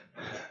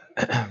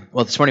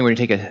Well, this morning we're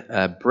going to take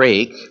a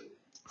break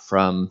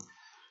from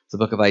the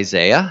book of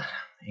Isaiah,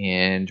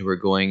 and we're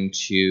going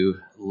to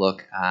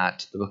look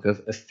at the book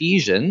of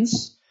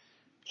Ephesians,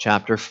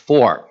 chapter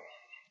 4.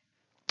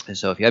 And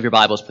so if you have your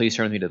Bibles, please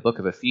turn with me to the book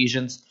of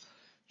Ephesians,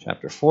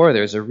 chapter 4.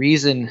 There's a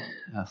reason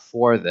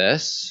for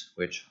this,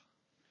 which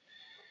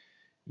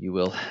you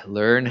will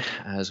learn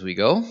as we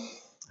go.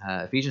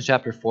 Ephesians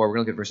chapter 4, we're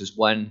going to look at verses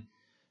 1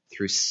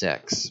 through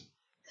 6.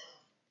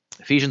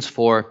 Ephesians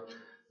 4,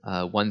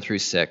 1 through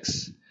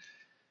 6.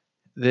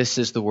 This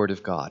is the word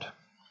of God.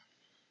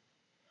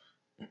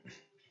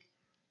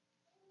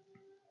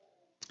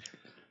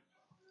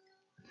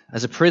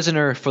 As a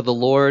prisoner for the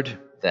Lord,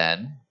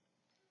 then,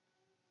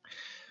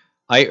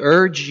 I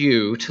urge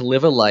you to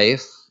live a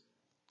life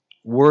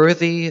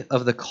worthy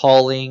of the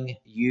calling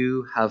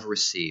you have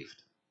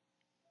received.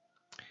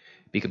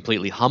 Be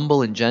completely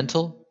humble and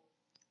gentle.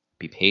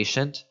 Be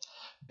patient,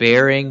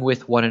 bearing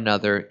with one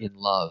another in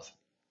love.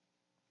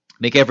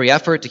 Make every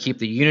effort to keep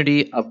the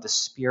unity of the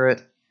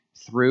Spirit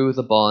through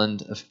the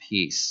bond of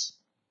peace.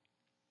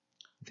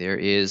 There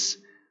is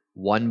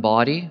one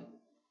body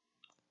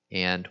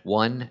and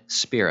one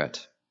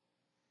Spirit,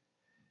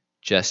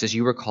 just as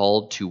you were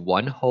called to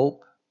one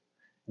hope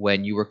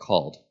when you were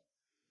called.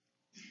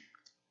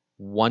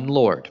 One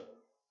Lord,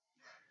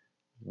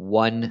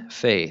 one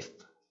faith,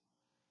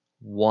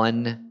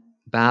 one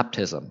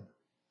baptism,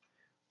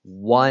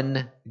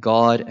 one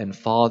God and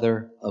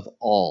Father of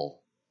all,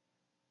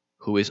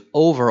 who is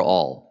over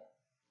all,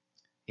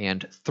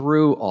 and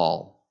through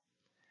all,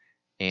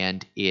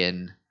 and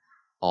in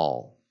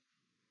all.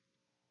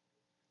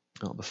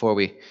 Well, before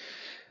we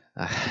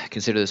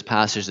consider this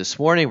passage this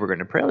morning, we're going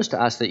to pray. Let's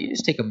ask that you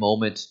just take a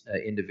moment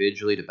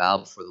individually to bow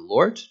before the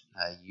Lord.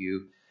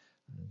 You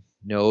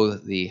know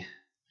the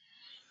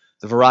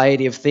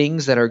variety of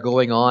things that are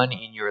going on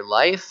in your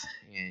life,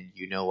 and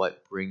you know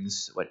what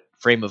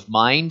frame of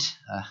mind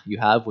you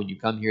have when you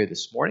come here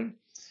this morning.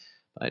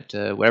 But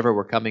wherever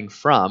we're coming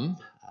from,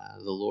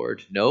 the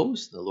Lord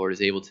knows. The Lord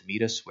is able to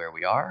meet us where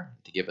we are,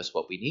 to give us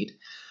what we need.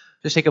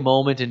 Just take a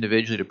moment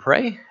individually to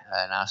pray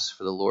and ask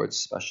for the Lord's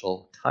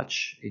special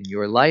touch in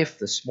your life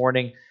this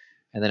morning,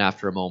 and then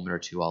after a moment or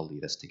two, I'll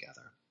lead us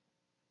together.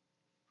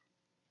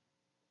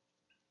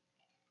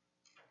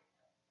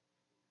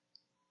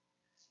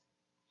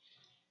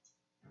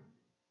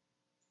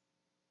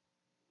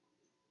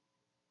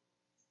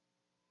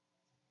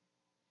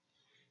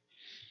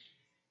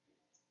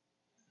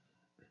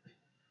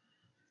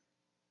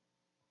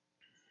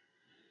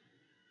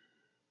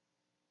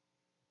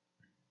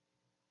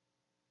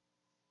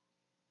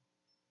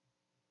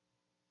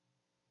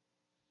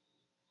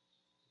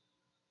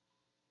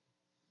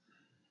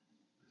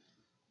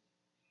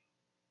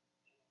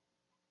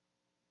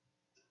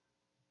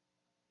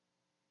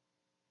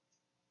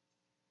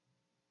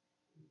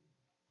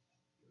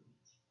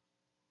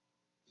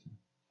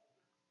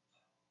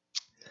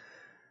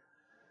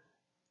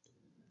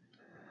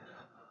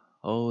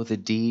 Oh, the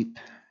deep,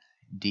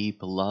 deep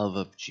love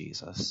of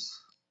Jesus.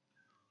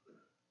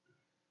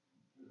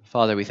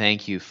 Father, we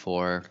thank you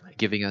for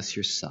giving us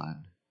your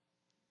Son.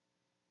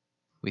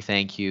 We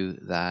thank you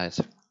that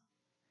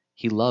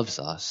he loves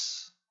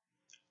us,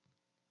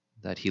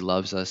 that he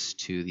loves us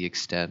to the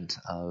extent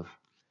of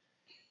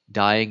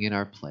dying in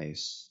our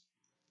place,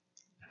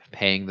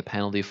 paying the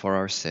penalty for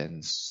our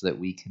sins so that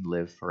we can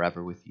live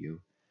forever with you,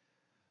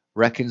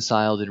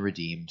 reconciled and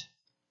redeemed.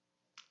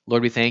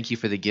 Lord, we thank you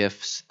for the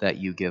gifts that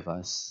you give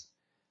us.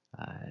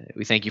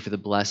 We thank you for the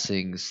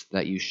blessings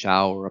that you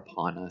shower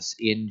upon us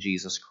in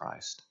Jesus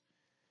Christ,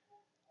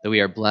 that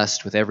we are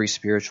blessed with every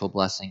spiritual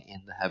blessing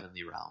in the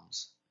heavenly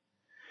realms.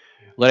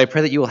 Lord, I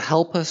pray that you will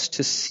help us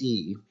to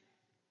see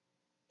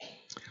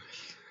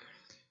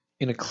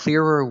in a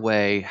clearer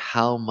way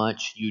how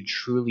much you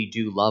truly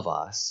do love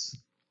us,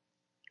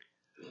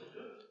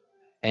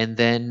 and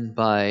then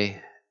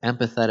by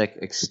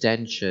empathetic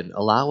extension,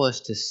 allow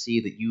us to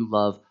see that you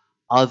love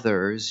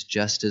others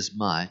just as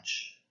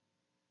much.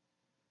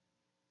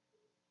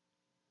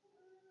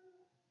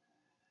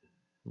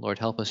 Lord,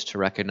 help us to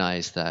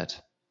recognize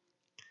that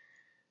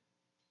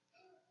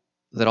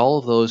all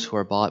of those who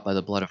are bought by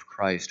the blood of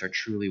Christ are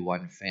truly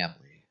one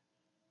family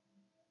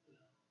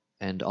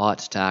and ought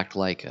to act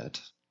like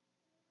it.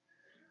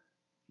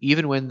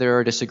 Even when there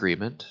are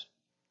disagreement,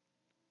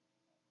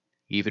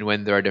 even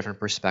when there are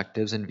different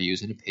perspectives and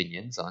views and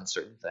opinions on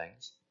certain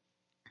things,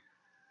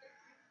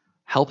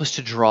 help us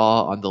to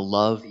draw on the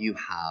love you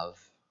have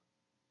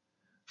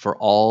for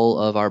all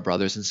of our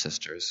brothers and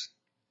sisters,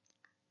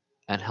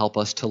 and help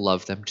us to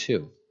love them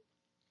too,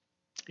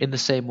 in the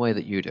same way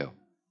that you do.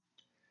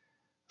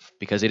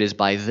 Because it is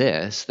by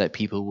this that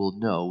people will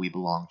know we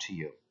belong to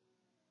you,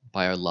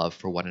 by our love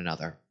for one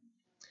another.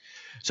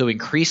 So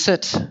increase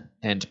it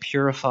and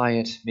purify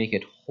it, make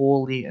it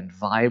holy and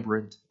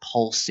vibrant,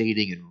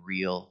 pulsating and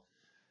real,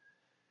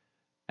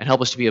 and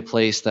help us to be a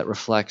place that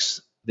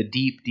reflects the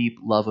deep, deep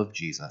love of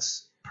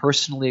Jesus,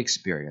 personally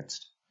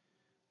experienced,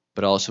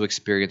 but also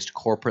experienced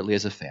corporately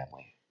as a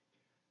family.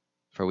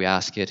 For we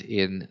ask it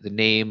in the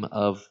name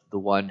of the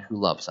one who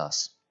loves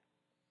us,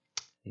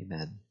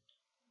 Amen.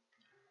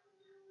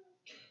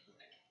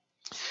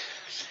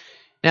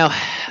 Now,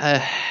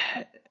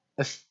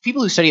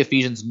 people who study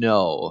Ephesians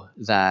know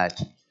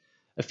that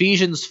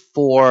Ephesians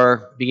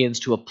 4 begins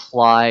to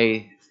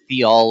apply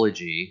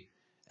theology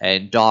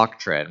and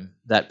doctrine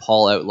that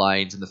Paul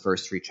outlines in the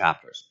first 3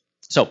 chapters.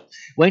 So,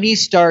 when he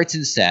starts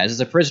and says, as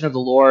a prisoner of the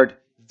Lord,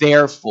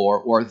 therefore,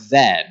 or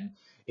then,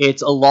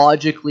 it's a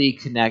logically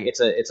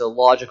it's a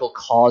logical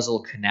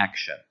causal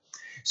connection.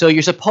 So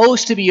you're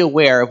supposed to be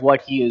aware of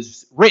what he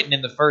has written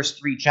in the first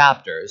 3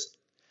 chapters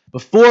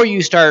before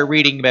you start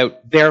reading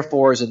about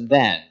therefores and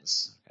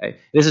thens. Okay?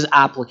 This is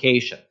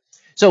application.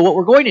 So what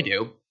we're going to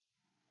do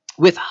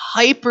with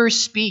hyper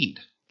speed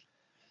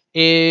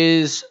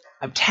is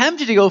I'm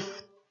tempted to go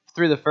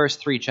through the first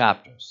 3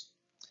 chapters.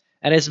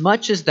 And as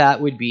much as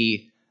that would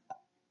be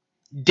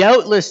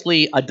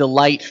doubtlessly a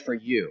delight for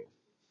you,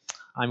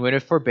 I'm going to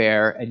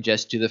forbear and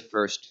just do the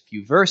first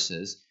few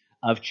verses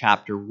of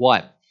chapter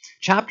 1.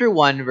 Chapter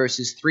 1,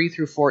 verses 3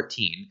 through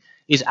 14,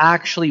 is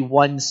actually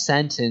one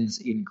sentence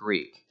in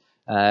Greek.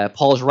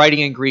 Paul is writing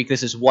in Greek.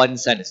 This is one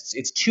sentence.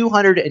 It's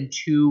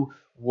 202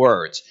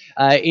 words.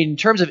 In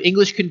terms of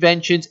English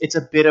conventions, it's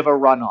a bit of a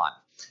run-on.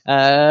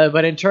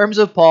 But in terms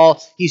of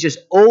Paul, he's just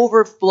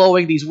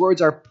overflowing. These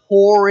words are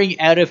pouring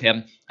out of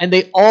him, and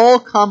they all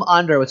come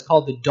under what's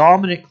called the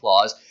dominant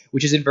clause,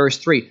 which is in verse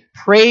 3.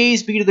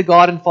 Praise be to the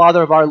God and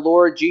Father of our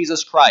Lord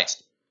Jesus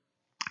Christ.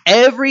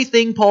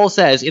 Everything Paul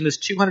says in this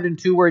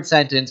 202-word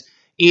sentence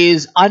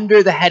is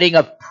under the heading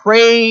of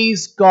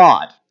praise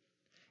God.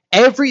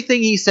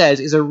 Everything he says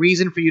is a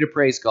reason for you to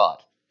praise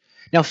God.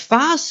 Now,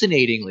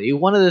 fascinatingly,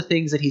 one of the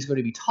things that he's going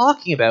to be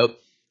talking about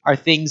are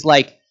things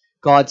like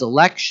God's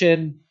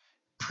election,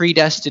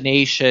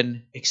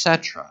 predestination,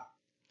 etc.,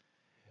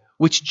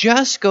 which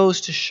just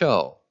goes to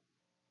show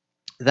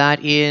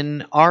that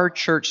in our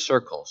church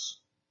circles,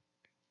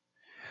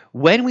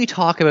 when we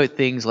talk about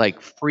things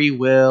like free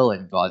will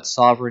and God's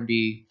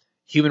sovereignty,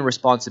 human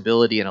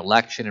responsibility and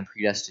election and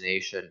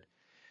predestination,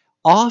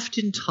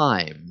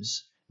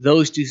 oftentimes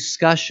those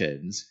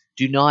discussions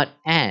do not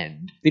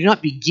end, they do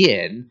not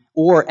begin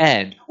or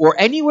end, or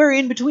anywhere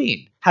in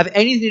between, have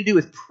anything to do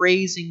with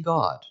praising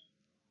God.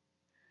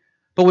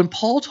 But when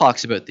Paul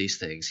talks about these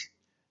things,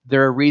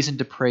 they're a reason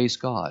to praise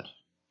God.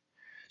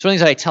 So one of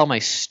the things that I tell my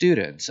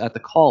students at the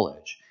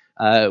college,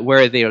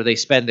 where they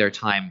spend their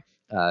time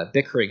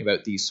bickering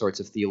about these sorts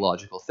of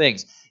theological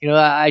things.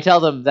 I tell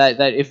them that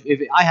if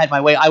I had my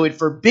way, I would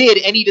forbid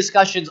any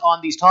discussions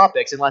on these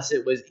topics unless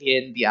it was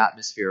in the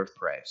atmosphere of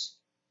praise.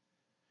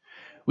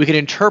 We can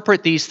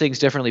interpret these things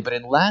differently, but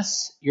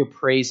unless you're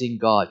praising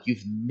God,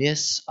 you've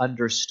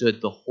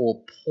misunderstood the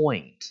whole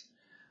point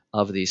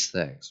of these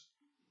things.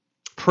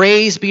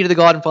 Praise be to the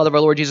God and Father of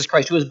our Lord Jesus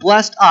Christ, who has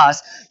blessed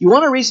us. You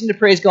want a reason to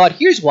praise God?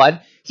 Here's one.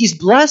 He's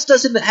blessed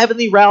us in the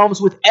heavenly realms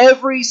with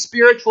every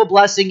spiritual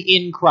blessing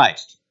in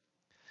Christ.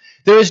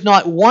 There is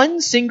not one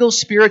single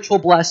spiritual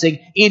blessing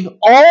in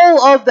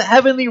all of the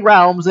heavenly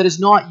realms that is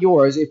not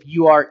yours if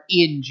you are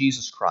in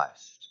Jesus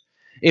Christ.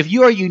 If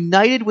you are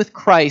united with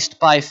Christ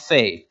by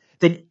faith,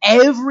 then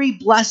every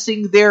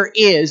blessing there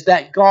is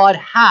that God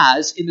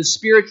has in the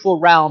spiritual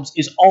realms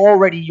is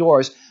already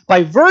yours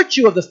by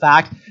virtue of the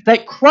fact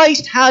that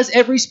Christ has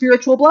every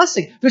spiritual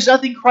blessing. There's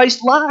nothing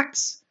Christ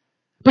lacks.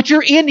 But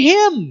you're in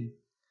Him.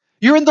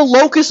 You're in the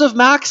locus of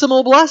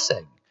maximal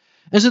blessing.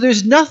 And so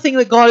there's nothing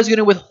that God is going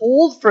to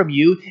withhold from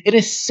you in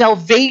a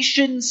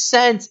salvation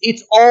sense.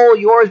 It's all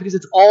yours because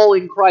it's all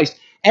in Christ.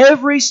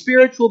 Every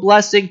spiritual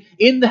blessing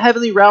in the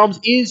heavenly realms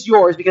is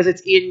yours because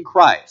it's in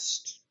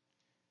Christ.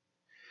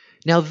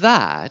 Now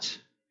that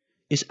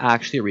is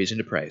actually a reason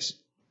to praise.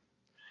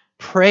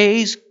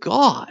 Praise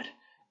God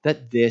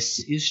that this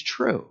is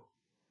true.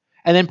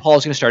 And then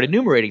Paul's going to start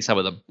enumerating some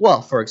of them.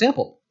 Well, for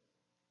example,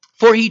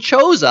 for He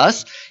chose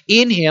us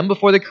in Him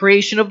before the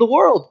creation of the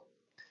world.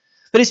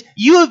 That is,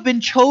 you have been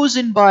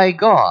chosen by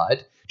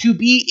God to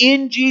be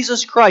in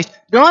Jesus Christ,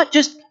 not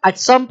just at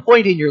some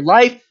point in your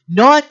life,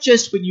 not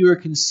just when you were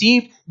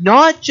conceived,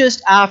 not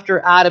just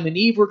after Adam and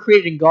Eve were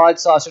created and God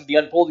saw sort of the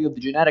unfolding of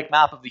the genetic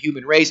map of the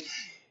human race.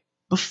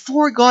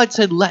 Before God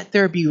said, let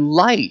there be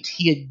light,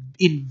 He had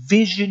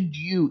envisioned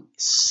you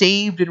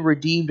saved and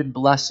redeemed and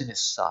blessed in His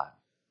Son.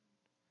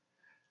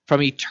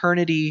 From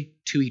eternity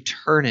to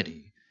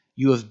eternity,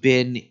 you have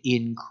been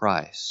in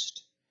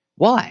Christ.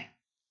 Why?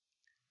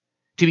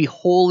 To be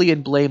holy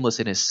and blameless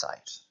in His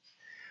sight.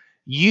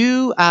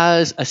 You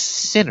as a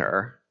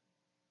sinner,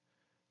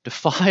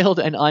 defiled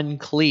and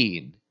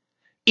unclean,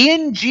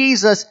 in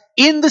Jesus,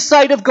 in the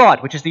sight of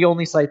God, which is the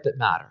only sight that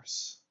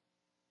matters,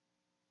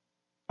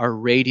 are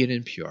radiant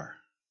and pure,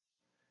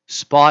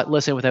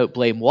 spotless and without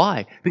blame.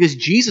 Why? Because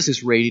Jesus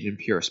is radiant and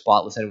pure,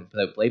 spotless and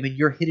without blame, and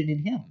you're hidden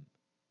in Him.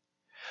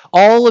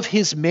 All of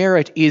His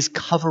merit is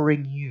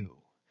covering you.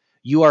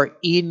 You are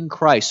in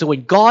Christ. So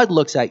when God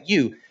looks at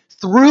you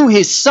through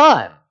His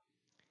Son,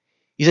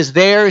 He says,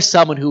 there is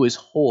someone who is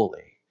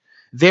holy.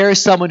 There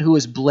is someone who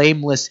is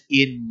blameless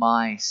in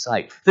my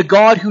sight. The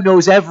God who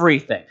knows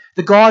everything.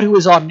 The God who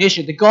is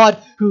omniscient. The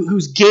God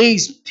whose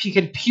gaze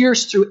can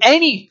pierce through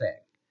anything.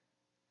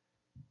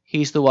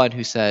 He's the one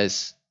who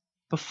says,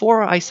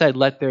 before I said,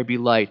 let there be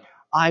light,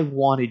 I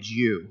wanted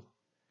you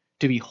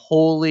to be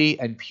holy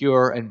and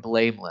pure and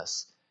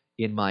blameless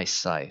in my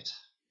sight.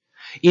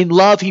 In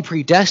love, he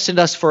predestined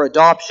us for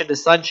adoption to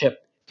sonship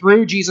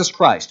through Jesus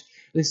Christ.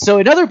 And so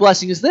another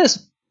blessing is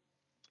this.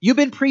 You've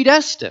been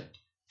predestined.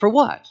 For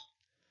what?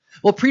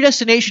 Well,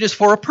 predestination is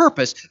for a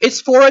purpose.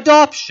 It's for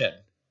adoption.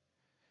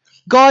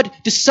 God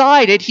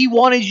decided he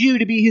wanted you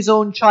to be his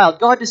own child.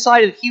 God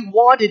decided he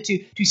wanted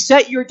to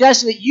set your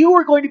destiny, that you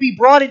were going to be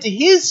brought into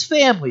his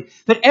family,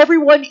 that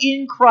everyone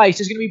in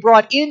Christ is going to be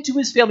brought into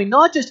his family,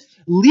 not just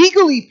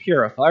legally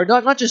purified,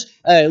 not just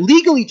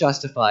legally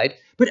justified,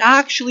 but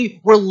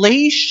actually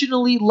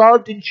relationally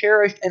loved and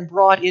cherished and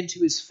brought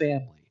into his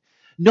family.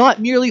 Not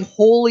merely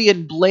holy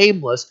and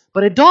blameless,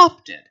 but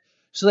adopted,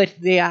 so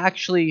that they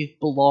actually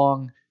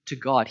belong to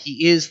God.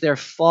 He is their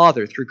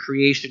Father through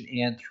creation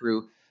and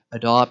through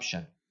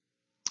adoption.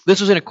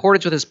 This was in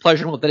accordance with his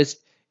pleasure and will. That is,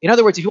 in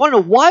other words, if you want to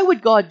know why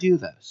would God do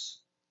this,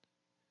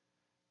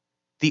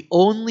 the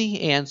only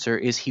answer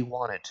is he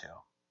wanted to.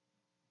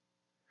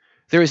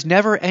 There is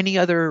never any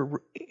other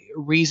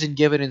reason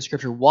given in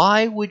Scripture.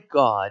 Why would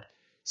God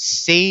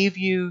save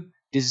you,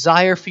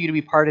 desire for you to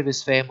be part of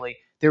his family?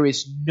 There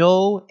is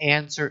no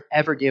answer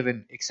ever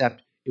given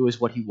except it was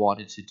what he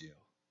wanted to do.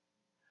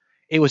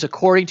 It was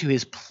according to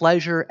his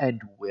pleasure and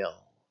will.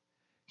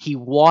 He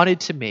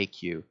wanted to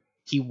make you.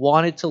 He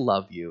wanted to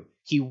love you.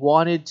 He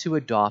wanted to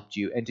adopt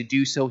you, and to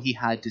do so, he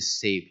had to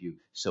save you.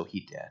 So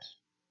he did.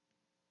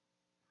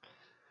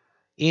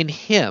 In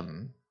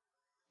him,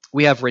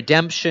 we have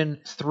redemption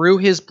through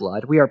his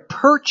blood. We are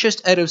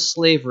purchased out of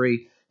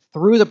slavery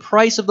through the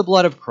price of the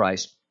blood of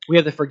Christ. We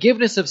have the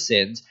forgiveness of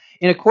sins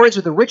in accordance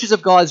with the riches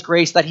of God's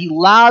grace that he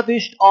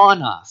lavished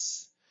on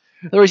us.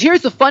 In other words,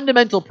 here's the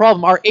fundamental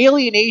problem, our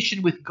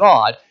alienation with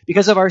God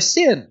because of our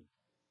sin.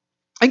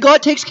 And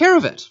God takes care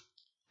of it.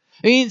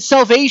 I mean,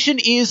 salvation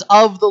is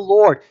of the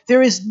Lord.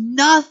 There is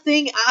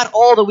nothing at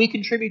all that we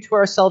contribute to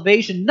our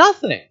salvation.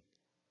 Nothing.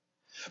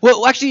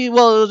 Well, actually,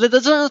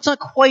 that's not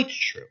quite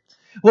true.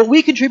 What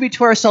we contribute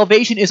to our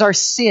salvation is our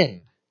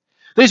sin.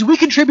 That is, we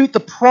contribute the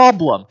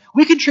problem.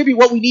 We contribute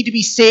what we need to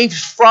be saved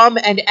from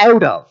and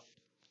out of.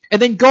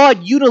 And then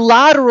God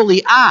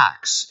unilaterally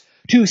acts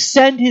to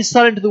send his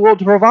Son into the world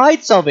to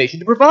provide salvation,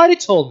 to provide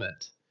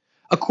atonement,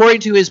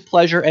 according to his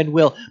pleasure and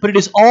will. But it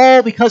is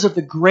all because of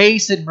the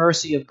grace and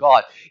mercy of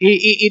God.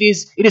 It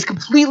is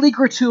completely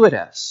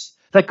gratuitous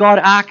that God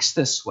acts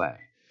this way.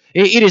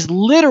 It is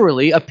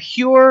literally a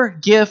pure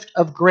gift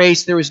of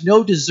grace. There is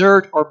no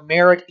desert or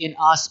merit in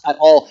us at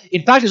all.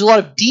 In fact, there's a lot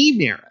of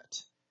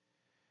demerit.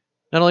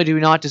 Not only do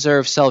we not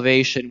deserve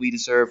salvation, we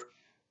deserve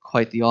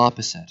quite the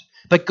opposite.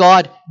 But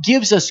God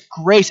gives us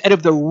grace. Out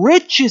of the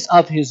riches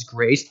of his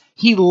grace,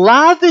 he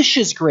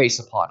lavishes grace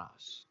upon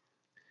us.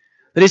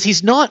 That is,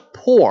 he's not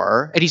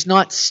poor and he's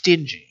not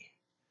stingy.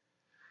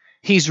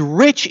 He's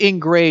rich in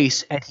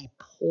grace and he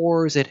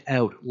pours it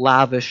out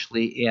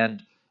lavishly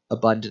and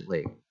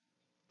abundantly.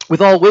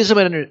 With all wisdom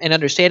and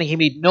understanding, he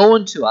made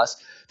known to us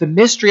the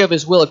mystery of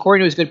his will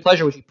according to his good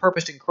pleasure, which he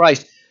purposed in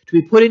Christ, to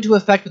be put into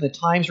effect when the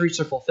times reach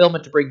their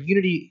fulfillment, to bring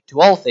unity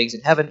to all things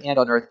in heaven and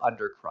on earth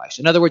under Christ.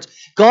 In other words,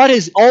 God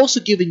has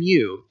also given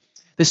you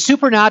the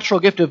supernatural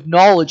gift of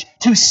knowledge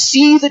to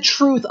see the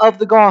truth of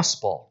the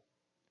gospel.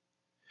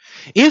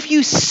 If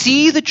you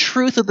see the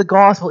truth of the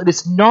gospel, it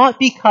is not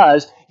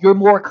because you're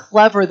more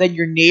clever than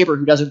your neighbor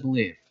who doesn't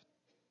believe.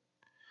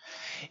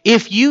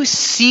 If you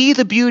see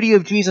the beauty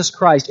of Jesus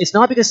Christ, it's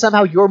not because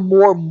somehow you're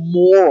more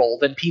moral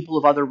than people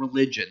of other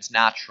religions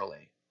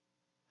naturally.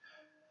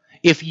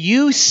 If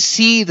you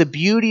see the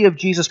beauty of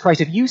Jesus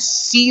Christ, if you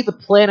see the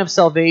plan of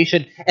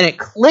salvation and it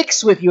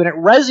clicks with you and it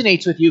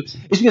resonates with you,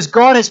 it's because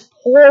God has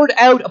poured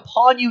out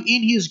upon you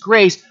in his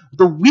grace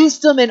the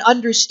wisdom and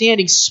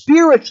understanding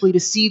spiritually to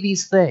see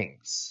these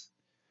things.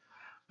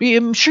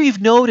 I'm sure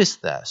you've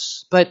noticed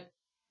this, but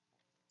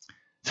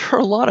there are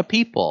a lot of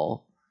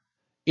people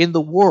in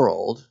the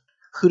world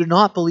who do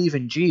not believe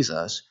in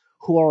Jesus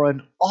who are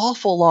an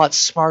awful lot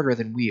smarter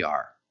than we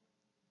are.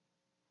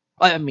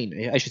 I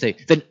mean, I should say,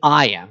 than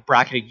I am,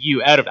 bracketing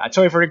you out of that.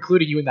 Sorry for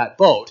including you in that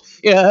boat.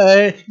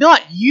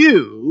 Not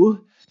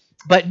you,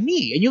 but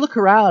me. And you look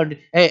around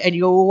and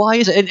you go, well, why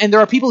is it? And there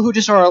are people who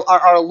just are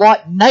a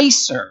lot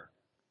nicer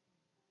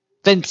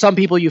than some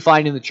people you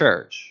find in the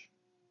church.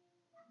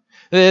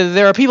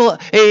 There are people,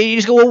 you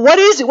just go, well, what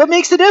is it? What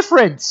makes the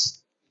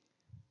difference?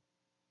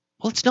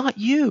 Well, it's not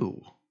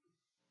you.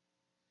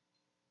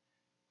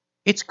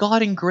 It's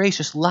God in grace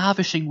just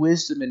lavishing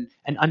wisdom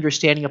and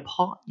understanding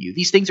upon you.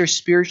 These things are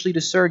spiritually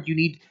discerned. You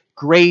need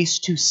grace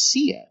to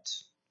see it.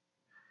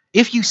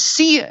 If you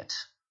see it,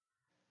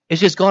 it's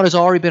just God has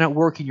already been at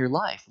work in your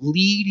life,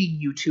 leading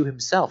you to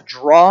himself,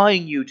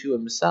 drawing you to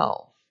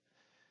himself,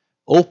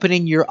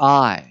 opening your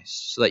eyes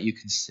so that you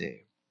can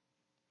see.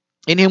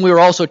 In him we were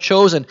also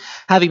chosen,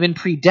 having been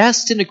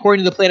predestined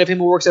according to the plan of him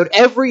who works out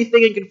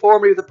everything in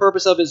conformity with the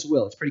purpose of his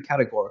will. It's pretty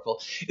categorical.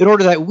 In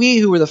order that we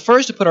who were the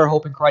first to put our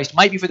hope in Christ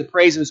might be for the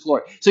praise of his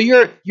glory. So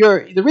one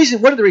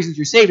of the reasons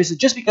you're saved is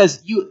just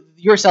because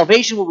your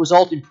salvation will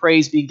result in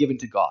praise being given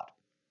to God.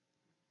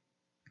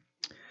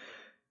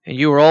 And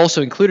you were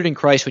also included in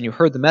Christ when you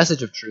heard the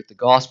message of truth, the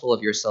gospel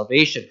of your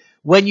salvation.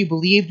 When you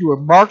believed, you were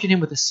marked in him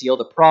with a seal,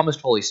 the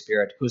promised Holy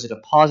Spirit, who is a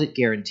deposit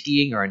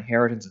guaranteeing our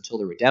inheritance until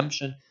the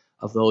redemption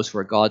of those who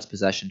are God's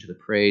possession to the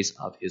praise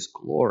of his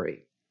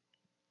glory.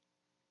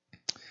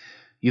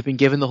 You've been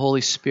given the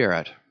Holy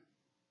Spirit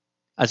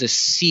as a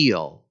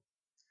seal,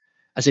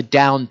 as a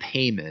down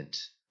payment,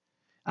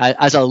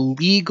 as a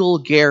legal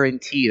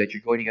guarantee that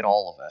you're going to get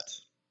all of it.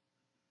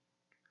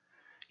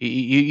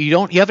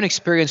 You haven't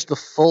experienced the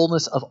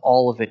fullness of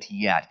all of it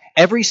yet.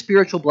 Every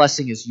spiritual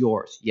blessing is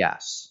yours,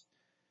 yes.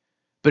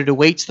 But it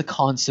awaits the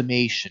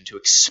consummation to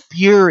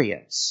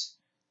experience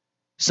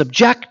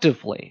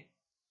subjectively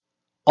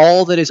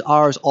all that is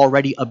ours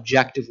already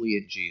objectively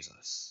in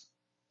Jesus.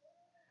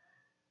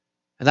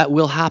 And that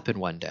will happen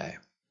one day.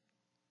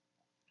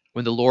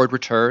 When the Lord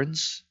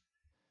returns,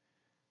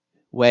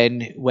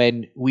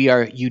 when we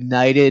are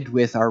united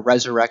with our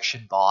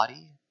resurrection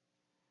body,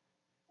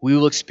 we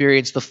will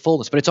experience the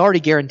fullness, but it's already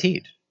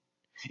guaranteed.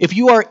 If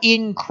you are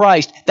in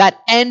Christ, that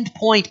end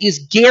point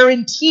is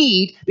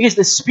guaranteed because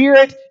the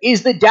Spirit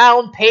is the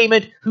down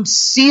payment who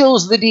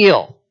seals the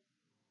deal.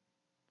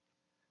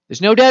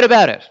 There's no doubt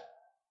about it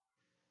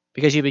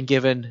because you've been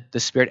given the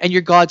Spirit and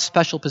you're God's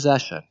special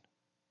possession.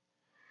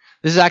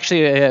 This is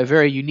actually a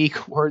very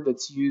unique word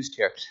that's used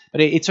here, but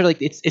it's sort of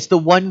like it's the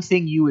one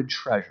thing you would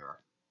treasure.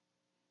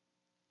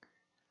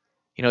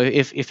 You know,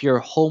 if your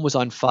home was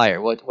on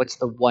fire, what's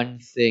the one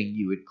thing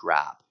you would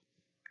grab?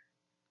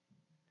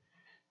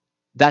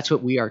 That's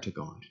what we are to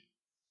God.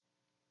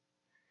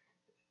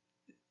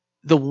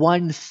 The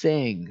one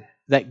thing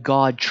that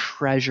God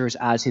treasures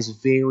as his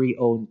very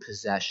own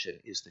possession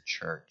is the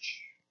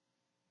church.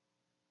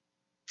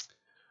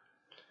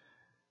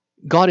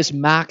 God is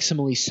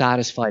maximally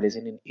satisfied as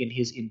in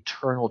his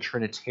internal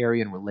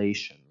Trinitarian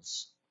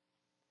relations.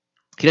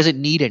 He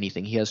doesn't need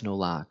anything. He has no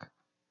lack.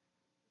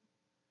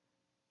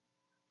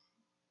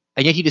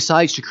 And yet he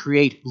decides to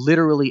create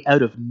literally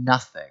out of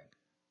nothing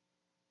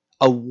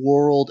a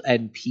world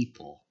and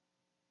people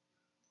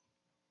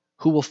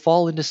who will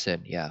fall into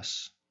sin,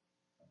 yes,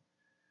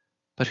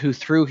 but who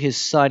through his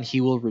Son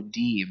he will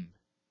redeem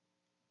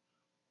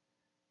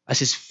as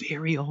his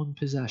very own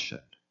possession.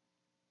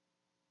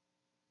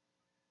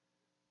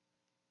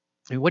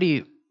 I mean, what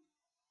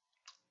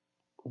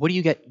do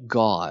you get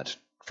God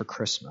for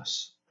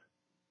Christmas?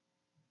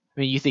 I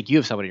mean, you think you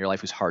have someone in your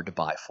life who's hard to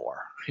buy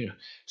for.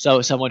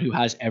 So someone who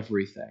has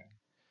everything.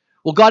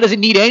 Well, God doesn't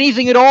need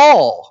anything at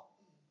all.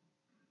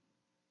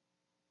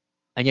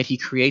 And yet he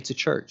creates a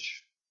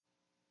church.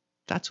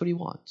 That's what he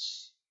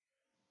wants.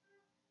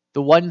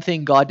 The one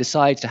thing God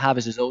decides to have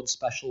as his own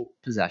special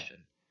possession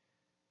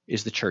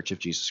is the church of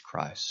Jesus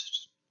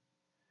Christ.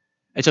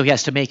 And so he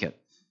has to make it.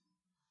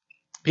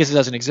 Because it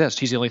doesn't exist.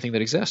 He's the only thing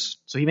that exists.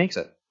 So he makes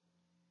it.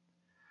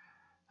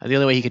 And the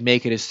only way he can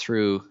make it is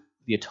through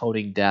the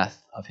atoning death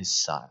of his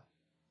Son.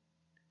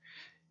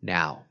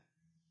 Now,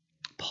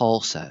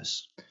 Paul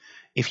says,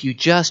 if you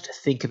just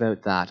think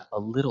about that a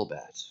little bit,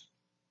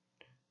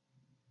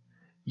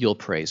 you'll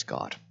praise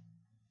God.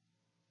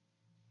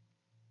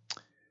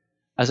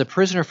 As a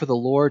prisoner for the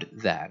Lord,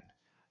 then,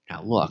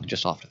 now look,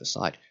 just off to the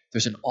side,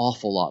 there's an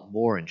awful lot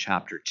more in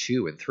chapter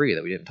 2 and 3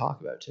 that we didn't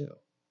talk about too.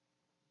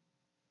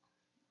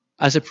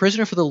 As a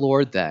prisoner for the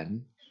Lord,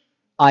 then,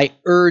 I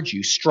urge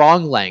you,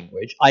 strong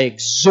language, I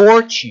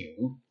exhort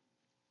you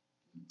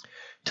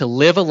to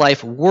live a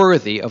life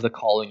worthy of the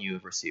calling you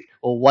have received.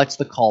 Well, what's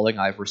the calling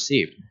I've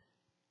received?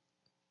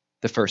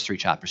 The first 3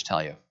 chapters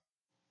tell you.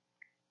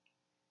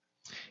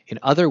 In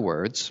other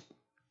words,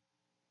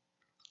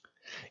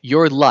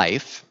 your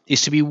life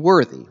is to be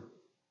worthy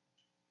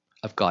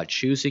of God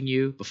choosing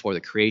you before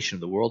the creation of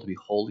the world to be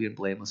holy and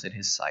blameless in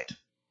his sight.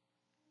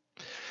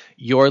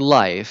 Your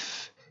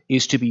life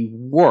is to be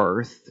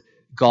worth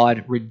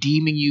God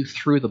redeeming you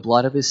through the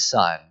blood of his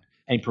Son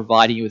and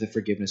providing you with a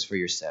forgiveness for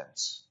your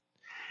sins.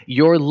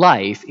 Your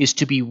life is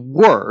to be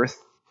worth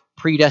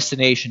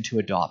predestination to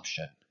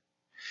adoption.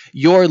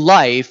 Your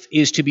life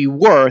is to be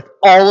worth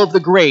all of the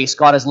grace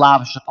God has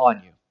lavished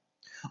upon you.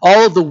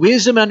 All of the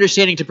wisdom and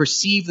understanding to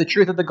perceive the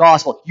truth of the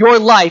gospel. Your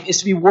life is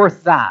to be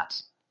worth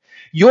that.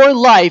 Your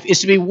life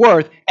is to be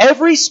worth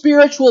every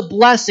spiritual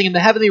blessing in the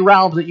heavenly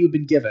realms that you've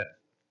been given.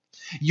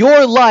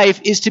 Your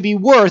life is to be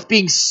worth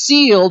being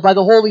sealed by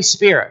the Holy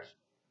Spirit.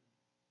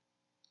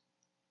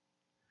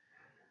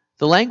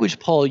 The language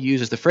Paul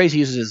uses, the phrase he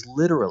uses is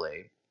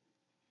literally,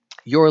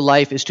 your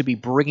life is to be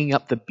bringing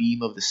up the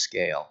beam of the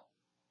scale.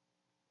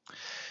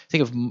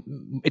 Think of,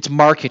 it's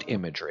market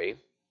imagery.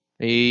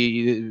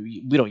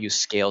 We don't use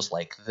scales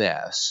like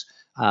this.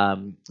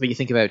 But you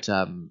think about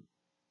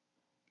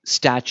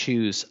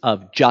statues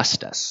of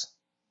justice,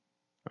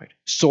 right?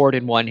 Sword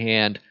in one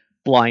hand,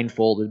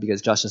 blindfolded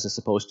because justice is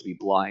supposed to be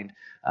blind.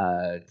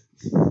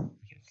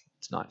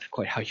 It's not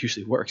quite how it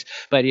usually works.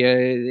 But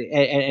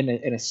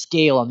and a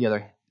scale on the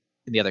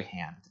other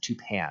hand, the two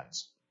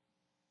pans.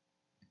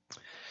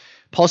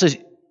 Paul says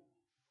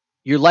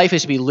your life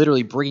is to be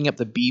literally bringing up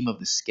the beam of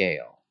the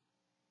scale,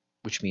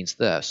 which means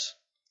this.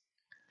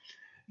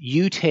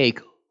 You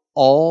take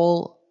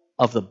all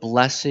of the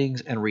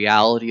blessings and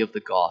reality of the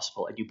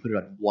gospel and you put it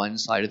on one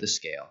side of the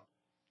scale.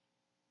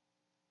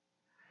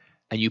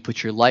 And you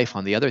put your life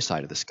on the other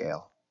side of the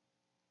scale.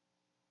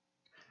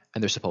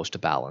 And they're supposed to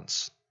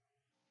balance.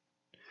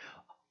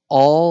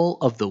 All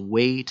of the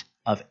weight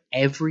of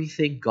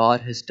everything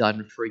God has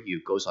done for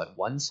you goes on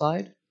one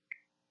side,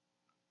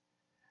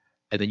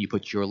 and then you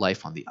put your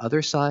life on the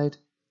other side,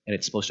 and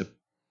it's supposed to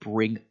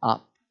bring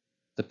up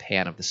the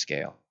pan of the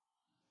scale.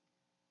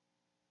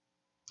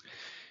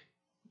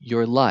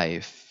 Your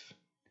life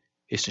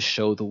is to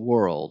show the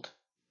world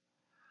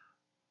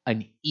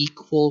an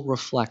equal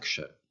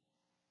reflection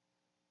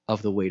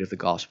of the weight of the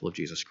gospel of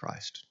Jesus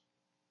Christ.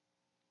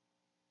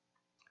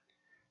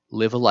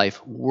 Live a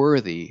life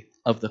worthy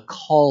of the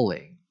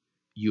calling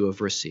you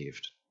have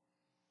received.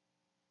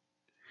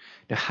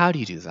 Now, how do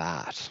you do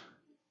that?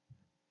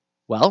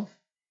 Well,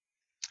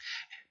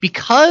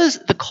 because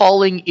the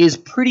calling is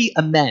pretty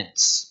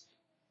immense,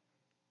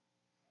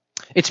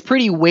 it's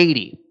pretty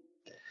weighty,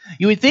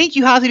 you would think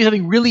you have to do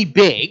something really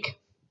big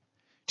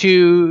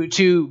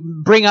to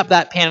bring up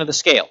that pan of the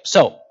scale.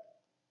 So,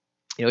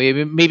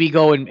 maybe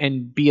go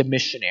and be a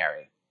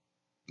missionary.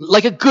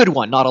 Like a good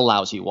one, not a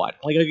lousy one.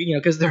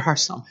 Because there are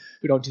some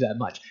who don't do that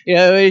much.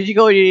 You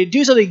go and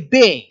do something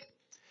big,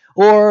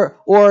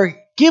 or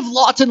give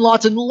lots and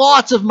lots and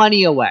lots of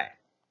money away,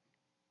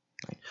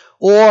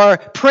 or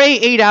pray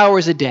 8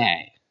 hours a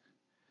day,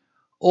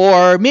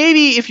 or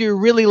maybe if you're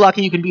really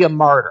lucky, you can be a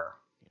martyr.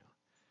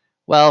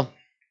 Well,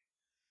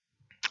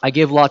 I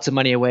give lots of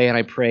money away and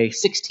I pray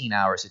 16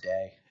 hours a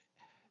day,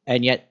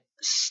 and yet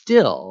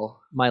still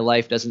my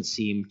life doesn't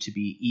seem to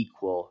be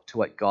equal to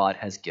what God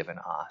has given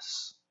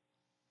us.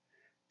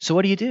 So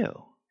what do you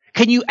do?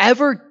 Can you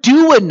ever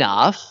do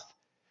enough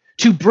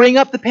to bring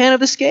up the pan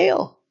of the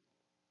scale?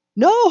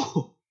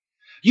 No,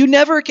 you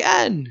never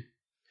can.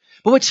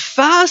 But what's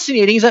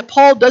fascinating is that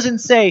Paul doesn't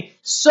say,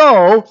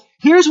 so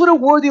here's what a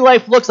worthy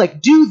life looks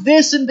like. Do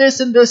this and this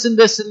and this and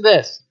this and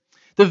this.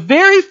 The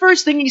very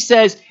first thing he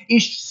says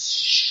is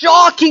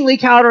shockingly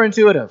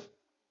counterintuitive,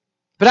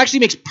 but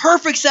actually makes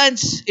perfect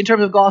sense in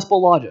terms of gospel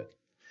logic.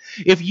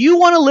 If you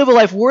want to live a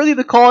life worthy of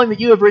the calling that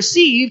you have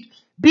received,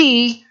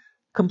 be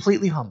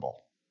completely humble.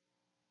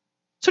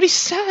 That's what he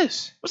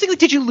says. I was thinking,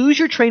 did you lose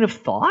your train of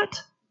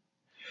thought?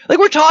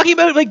 We're talking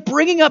about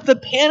bringing up the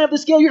pan of the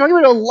scale. You're talking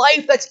about a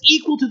life that's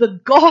equal to the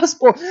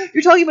gospel.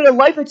 You're talking about a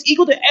life that's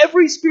equal to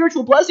every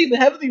spiritual blessing in the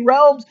heavenly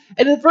realms.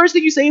 And the first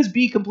thing you say is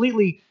be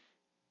completely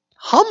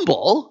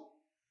humble.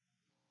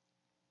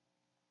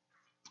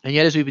 And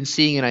yet, as we've been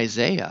seeing in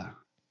Isaiah,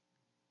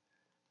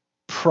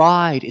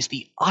 pride is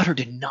the utter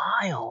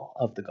denial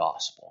of the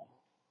gospel.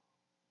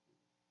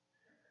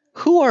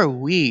 Who are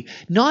we?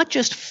 Not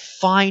just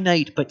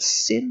finite, but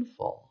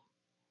sinful.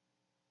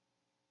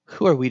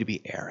 Who are we to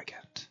be arrogant?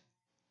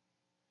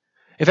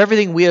 If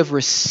everything we have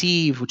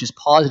received, which is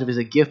positive, is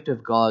a gift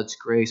of God's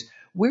grace,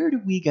 where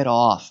do we get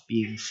off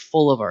being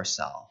full of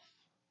ourselves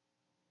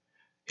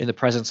in the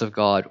presence of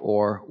God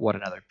or one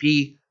another?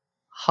 Be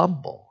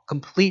humble,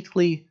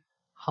 completely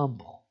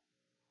humble,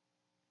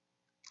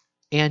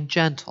 and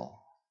gentle.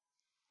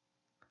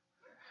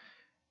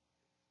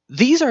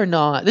 This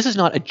is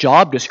not a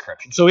job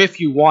description. So if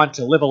you want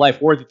to live a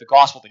life worthy of the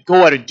gospel, then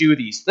go out and do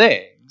these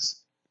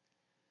things.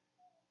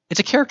 It's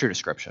a character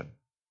description.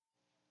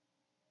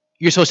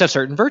 You're supposed to have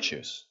certain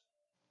virtues,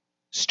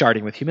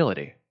 starting with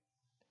humility,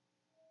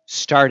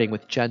 starting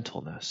with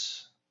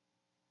gentleness.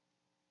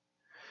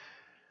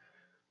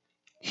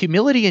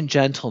 Humility and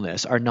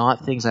gentleness are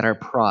not things that are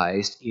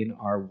prized in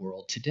our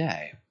world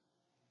today.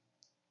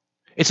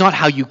 It's not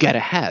how you get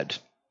ahead.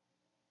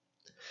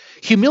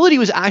 Humility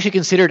was actually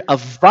considered a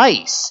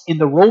vice in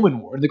the Roman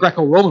world, in the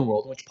Greco-Roman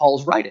world in which Paul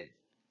is writing.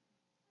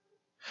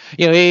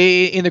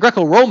 In the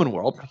Greco-Roman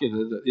world,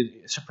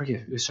 through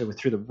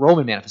the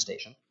Roman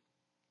manifestation,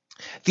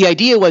 the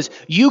idea was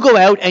you go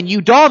out and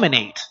you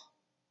dominate.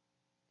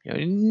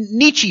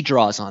 Nietzsche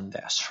draws on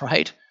this,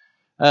 right?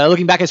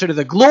 Looking back at sort of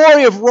the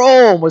glory of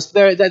Rome was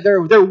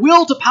their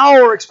will to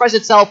power expressed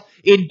itself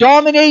in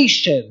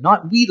domination,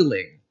 not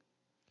wheedling.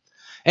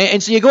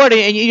 And so you go out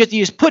and you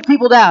just put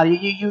people down.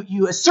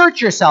 You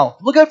assert yourself.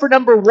 Look out for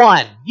number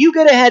one. You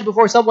get ahead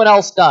before someone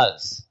else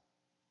does.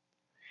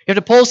 You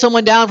have to pull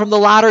someone down from the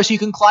ladder so you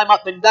can climb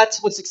up, and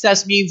that's what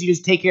success means. You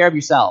just take care of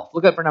yourself.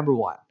 Look out for number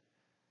one.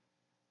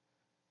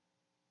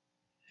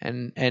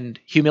 And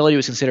humility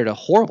was considered a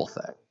horrible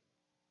thing.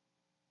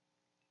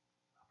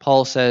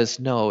 Paul says,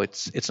 no,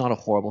 it's not a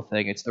horrible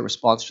thing. It's the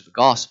response to the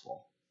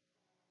gospel.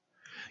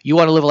 You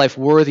want to live a life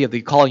worthy of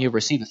the calling you've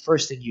received. The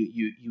first thing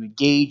you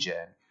engage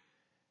in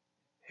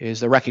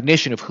is the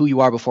recognition of who you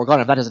are before God.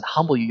 If that doesn't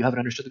humble you, you haven't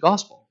understood the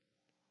gospel.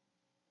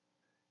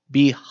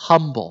 Be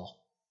humble.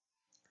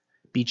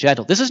 Be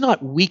gentle. This is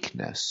not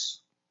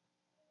weakness.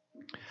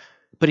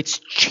 but it's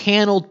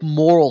channeled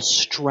moral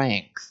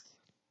strength.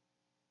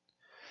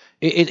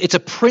 It's a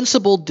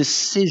principled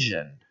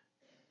decision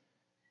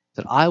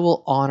that I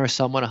will honor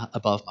someone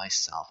above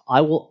myself.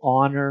 I will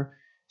honor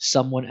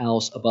someone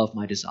else above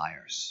my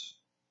desires.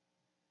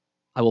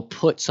 I will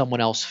put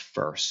someone else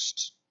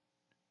first.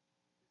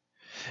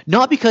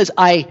 Not because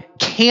I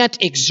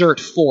can't exert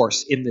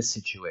force in this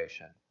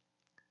situation,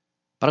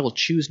 but I will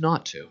choose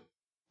not to.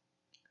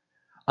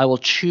 I will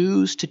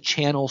choose to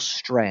channel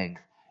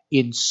strength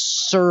in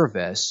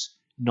service,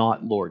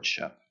 not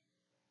lordship.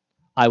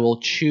 I will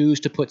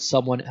choose to put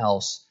someone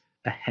else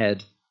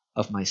ahead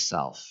of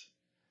myself.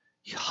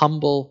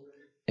 Humble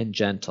and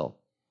gentle.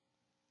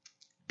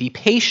 Be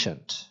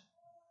patient.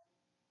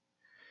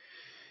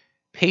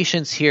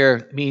 Patience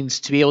here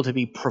means to be able to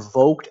be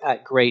provoked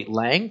at great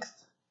length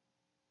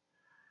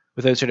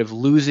without sort of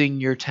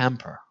losing your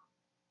temper,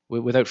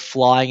 without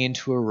flying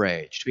into a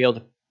rage, to be able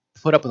to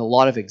put up with a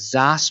lot of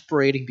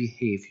exasperating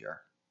behavior.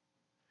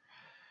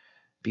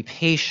 Be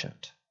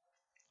patient.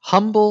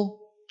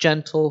 Humble,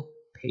 gentle,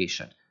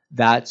 patient.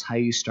 That's how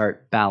you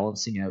start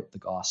balancing out the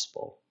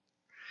gospel.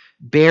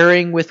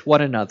 Bearing with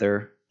one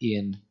another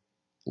in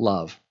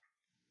love.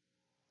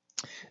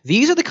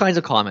 These are the kinds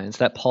of comments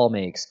that Paul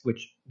makes,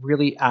 which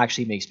really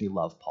actually makes me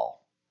love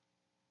Paul.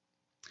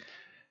 He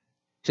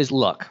says,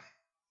 look,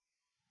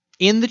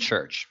 in the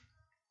church,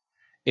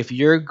 if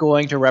you're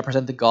going to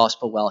represent the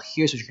gospel well,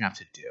 here's what you're going to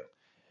have to do.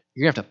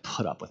 You're going to have to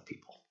put up with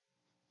people.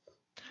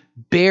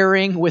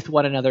 Bearing with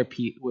one another,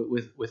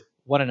 with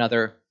one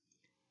another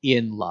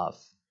in love.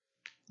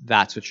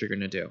 That's what you're going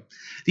to do.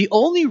 The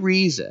only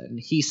reason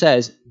he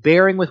says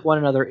bearing with one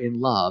another in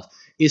love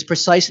is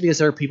precisely because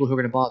there are people who are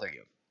going to bother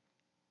you.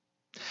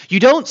 You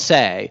don't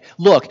say,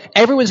 look,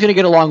 everyone's going to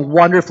get along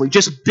wonderfully,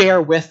 just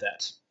bear with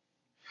it.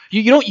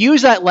 You don't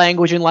use that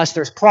language unless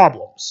there's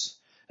problems.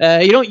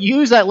 You don't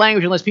use that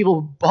language unless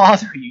people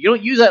bother you. You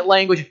don't use that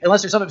language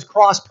unless there's sometimes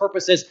cross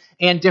purposes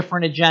and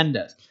different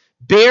agendas.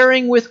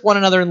 Bearing with one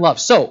another in love.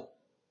 So,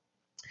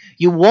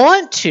 you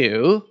want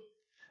to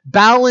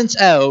balance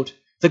out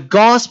the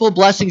gospel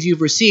blessings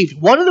you've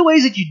received. One of the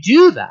ways that you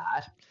do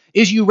that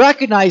is you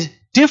recognize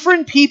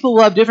different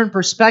people have different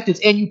perspectives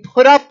and you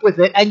put up with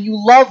it and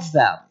you love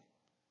them.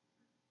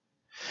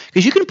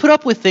 Because you can put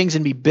up with things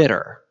and be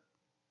bitter.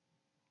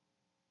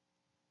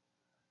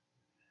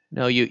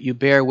 No, you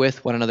bear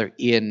with one another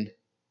in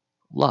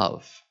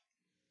love.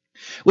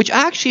 Which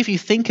actually, if you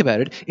think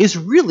about it, is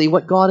really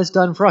what God has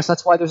done for us.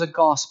 That's why there's a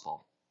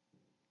gospel.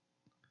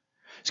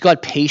 Is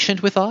God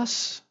patient with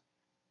us?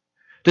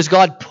 Does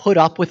God put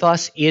up with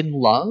us in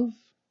love?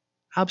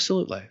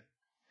 Absolutely.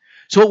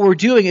 So what we're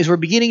doing is we're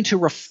beginning to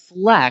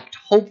reflect,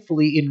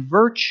 hopefully in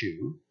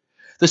virtue,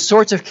 the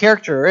sorts of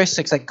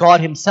characteristics that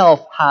God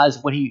himself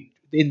has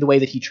in the way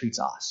that he treats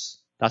us.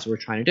 That's what we're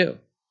trying to do.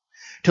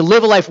 To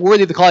live a life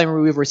worthy of the calling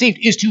we've received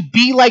is to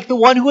be like the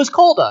one who has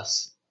called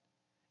us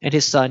and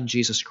his Son,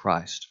 Jesus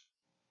Christ.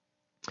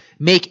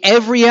 Make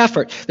every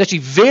effort. That's actually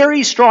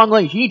very strong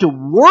language. You need to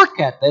work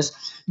at this.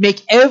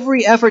 Make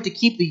every effort to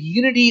keep the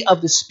unity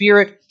of the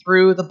Spirit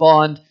through the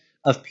bond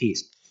of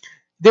peace.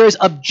 There is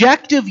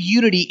objective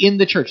unity in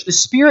the church. The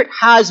Spirit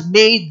has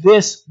made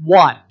this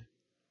one.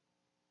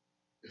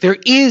 There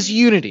is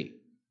unity.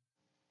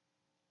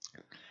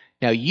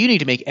 Now, you need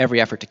to make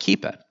every effort to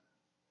keep it.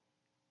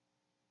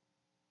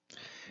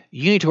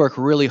 You need to work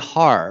really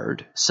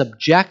hard,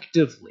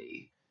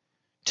 subjectively,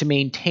 to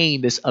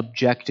maintain this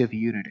objective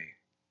unity.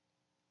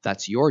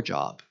 That's your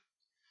job.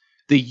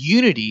 The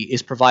unity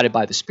is provided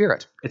by the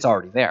Spirit. It's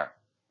already there.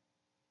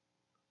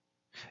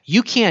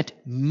 You can't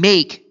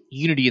make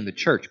unity in the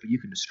church, but you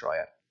can destroy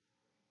it.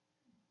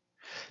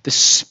 The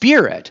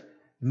Spirit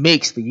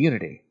makes the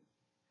unity.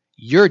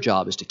 Your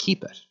job is to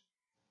keep it.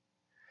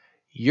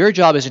 Your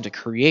job isn't to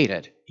create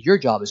it. Your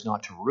job is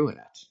not to ruin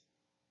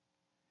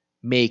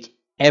it.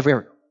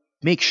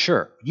 Make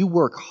sure you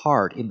work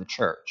hard in the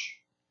church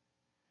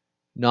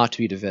not to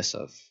be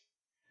divisive.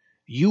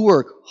 You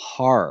work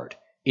hard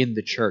in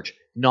the church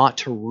not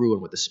to ruin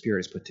what the Spirit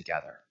has put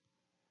together.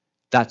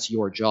 That's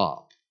your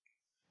job.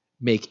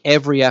 Make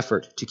every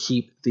effort to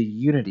keep the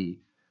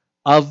unity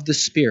of the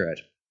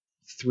Spirit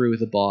through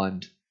the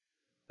bond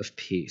of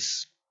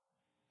peace.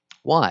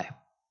 Why?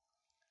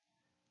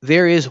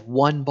 There is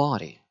one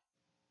body.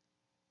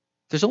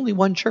 There's only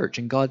one church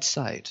in God's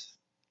sight.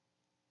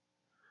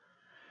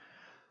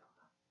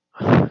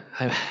 I'm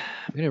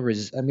going to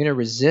resist.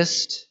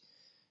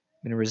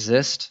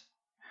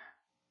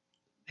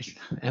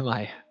 Am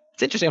I?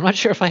 It's interesting. I'm not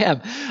sure if I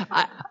am.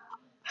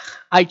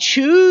 I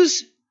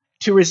choose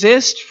to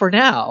resist for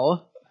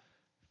now,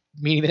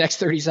 meaning the next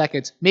 30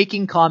 seconds,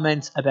 making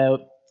comments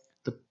about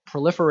the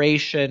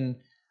proliferation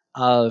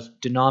of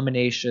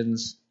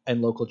denominations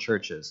and local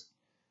churches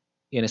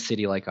in a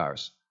city like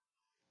ours.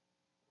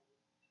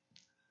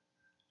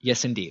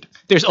 Yes, indeed.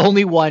 There's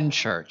only one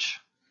church.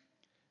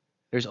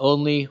 There's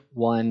only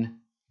one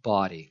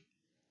body.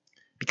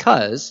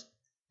 Because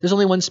there's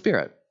only one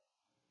Spirit.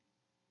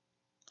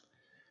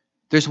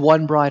 There's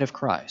one bride of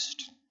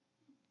Christ.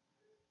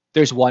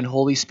 There's one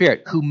Holy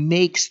Spirit who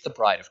makes the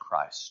bride of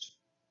Christ.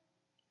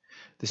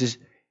 This is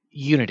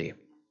unity.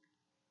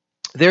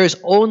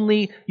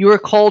 You are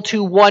called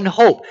to one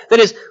hope. That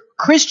is,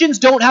 Christians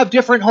don't have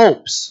different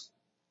hopes.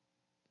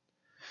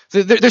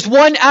 There's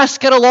one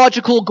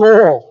eschatological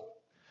goal.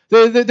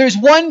 There's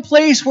one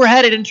place we're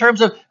headed in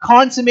terms of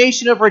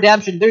consummation of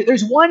redemption.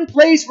 There's one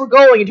place we're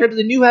going in terms of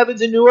the new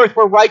heavens and new earth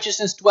where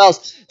righteousness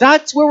dwells.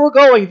 That's where we're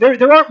going.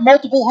 There aren't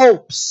multiple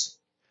hopes.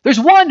 There's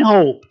one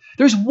hope.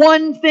 There's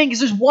one thing.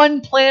 There's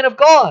one plan of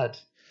God.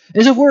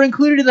 As if we're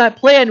included in that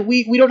plan,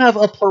 we don't have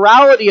a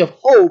plurality of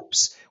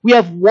hopes. We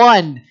have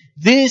one.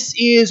 This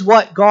is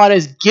what God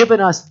has given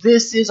us.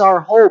 This is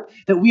our hope,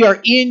 that we are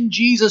in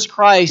Jesus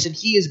Christ and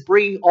he is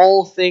bringing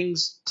all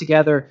things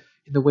together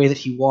in the way that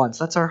he wants.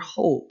 That's our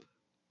hope.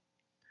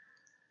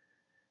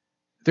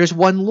 There's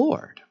one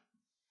Lord.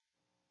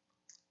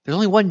 There's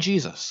only one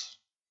Jesus.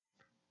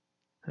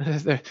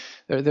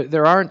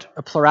 There aren't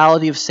a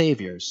plurality of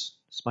saviors,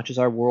 as much as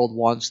our world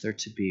wants there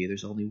to be.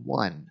 There's only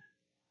one.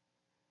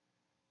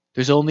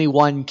 There's only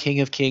one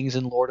King of Kings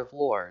and Lord of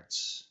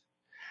Lords.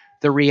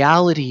 The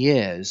reality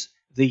is,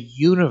 the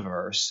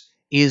universe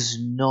is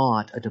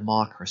not a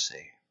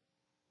democracy.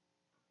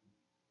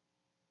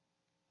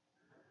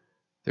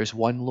 There's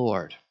one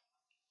Lord.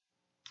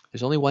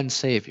 There's only one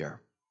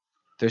Savior.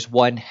 There's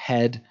one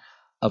head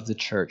of the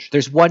church.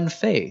 There's one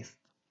faith.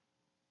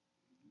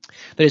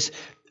 That is,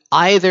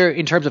 either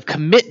in terms of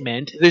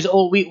commitment, the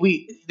only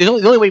way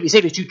to be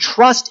saved is to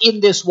trust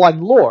in this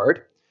one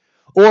Lord,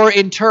 or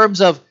in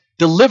terms of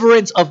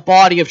deliverance of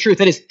body of truth,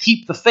 that is,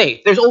 keep the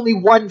faith. There's only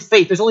one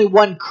faith. There's only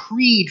one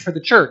creed for the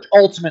church,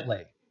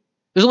 ultimately.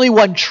 There's only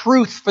one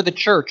truth for the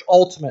church,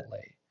 ultimately.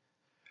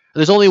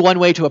 There's only one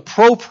way to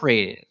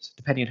appropriate it,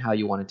 depending on how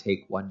you want to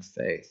take one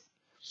faith.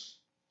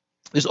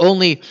 There's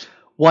only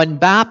one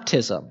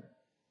baptism.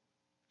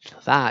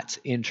 That's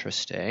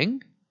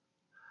interesting.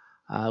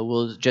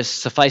 We'll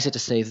just suffice it to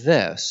say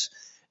this,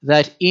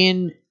 that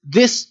in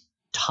this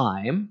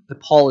time that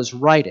Paul is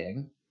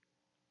writing,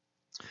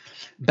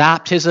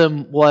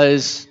 baptism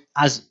was,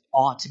 as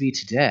ought to be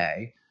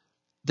today,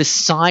 the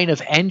sign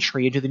of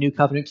entry into the new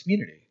covenant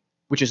community,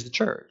 which is the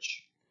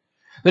church.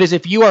 That is,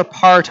 if you are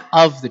part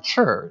of the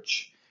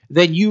church,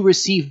 then you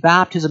receive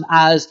baptism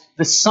as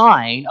the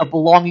sign of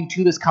belonging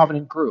to this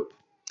covenant group.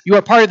 You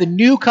are part of the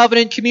new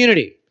covenant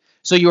community,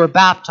 so you are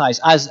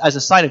baptized as a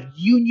sign of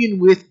union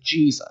with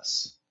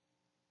Jesus.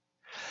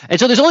 And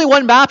so there's only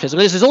one baptism.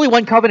 There's only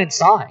one covenant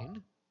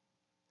sign.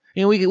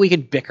 You know, we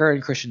can bicker,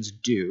 and Christians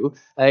do.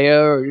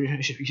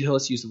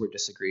 Let's use the word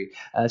disagree.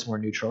 It's more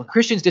neutral.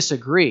 Christians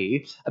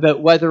disagree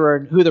about whether or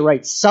who the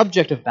right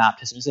subject of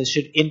baptism is.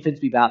 Should infants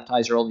be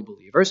baptized or only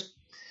believers?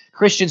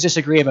 Christians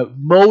disagree about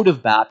mode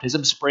of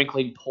baptism,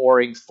 sprinkling,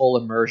 pouring, full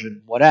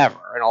immersion, whatever,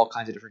 and all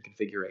kinds of different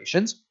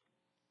configurations.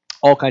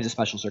 All kinds of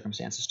special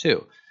circumstances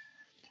too.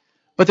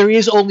 But there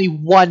is only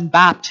one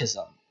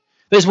baptism.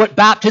 Because what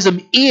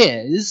baptism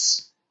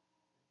is,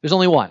 there's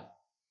only one.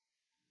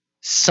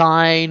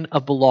 Sign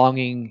of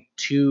belonging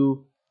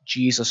to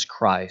Jesus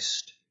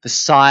Christ. The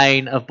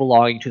sign of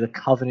belonging to the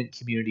covenant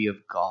community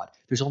of God.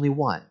 There's only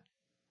one.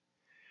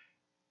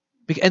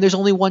 And there's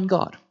only one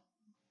God.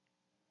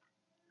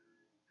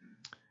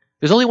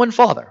 There's only one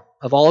Father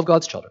of all of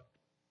God's children,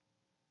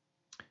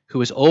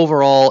 who is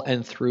over all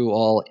and through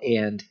all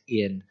and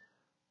in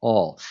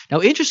all.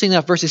 Now, interesting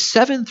enough, verses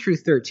 7 through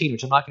 13,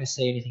 which I'm not going to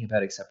say anything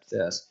about except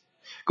this,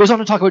 goes on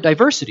to talk about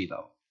diversity,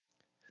 though.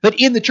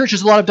 That in the church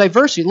there's a lot of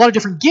diversity, a lot of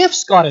different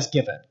gifts God has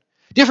given,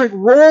 different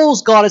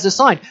roles God has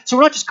assigned. So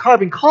we're not just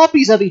carbon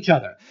copies of each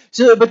other.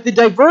 But the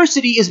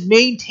diversity is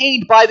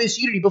maintained by this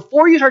unity.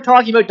 Before you start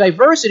talking about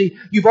diversity,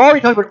 you've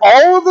already talked about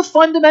all of the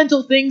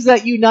fundamental things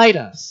that unite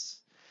us.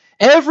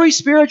 Every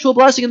spiritual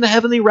blessing in the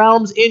heavenly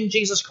realms in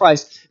Jesus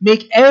Christ.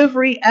 Make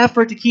every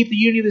effort to keep the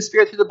unity of the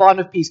Spirit through the bond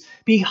of peace.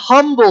 Be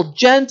humble,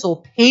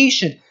 gentle,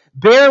 patient.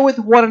 Bear with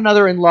one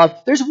another in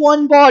love. There's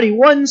one body,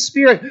 one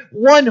Spirit,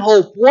 one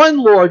hope, one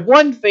Lord,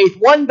 one faith,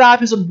 one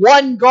baptism,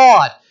 one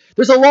God.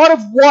 There's a lot of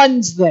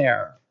ones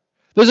there.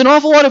 There's an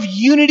awful lot of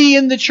unity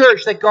in the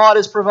church that God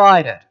has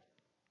provided.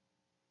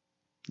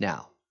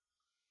 Now,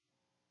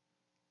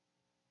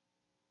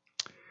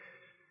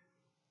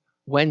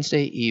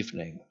 Wednesday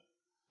evening,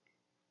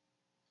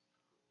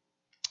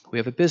 we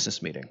have a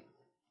business meeting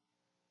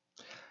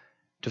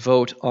to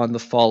vote on the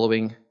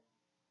following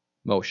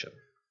motion.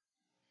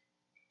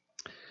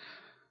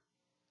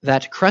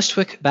 That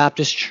Crestwick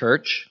Baptist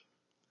Church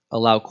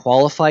allow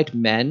qualified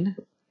men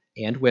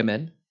and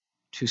women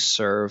to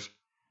serve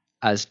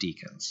as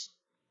deacons.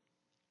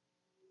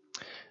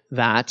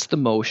 That's the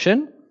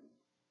motion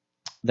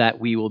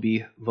that we will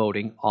be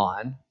voting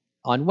on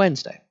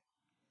Wednesday.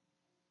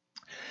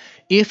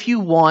 If you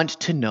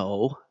want to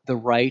know the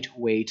right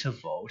way to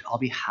vote, I'll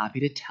be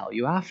happy to tell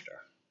you after.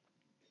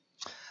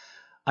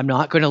 I'm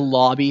not going to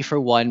lobby for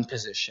one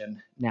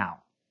position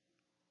now.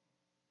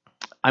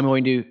 I'm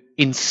going to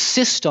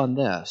insist on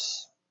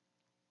this,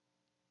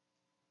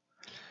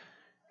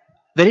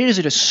 that it is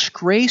a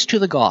disgrace to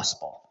the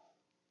gospel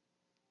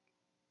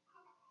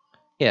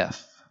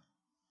if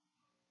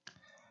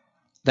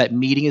that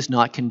meeting is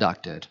not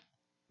conducted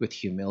with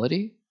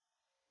humility,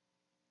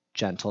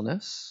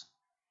 gentleness,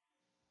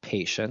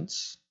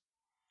 patience,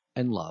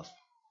 and love.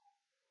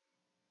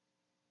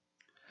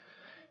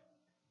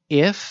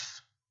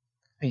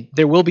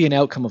 There will be an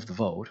outcome of the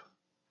vote.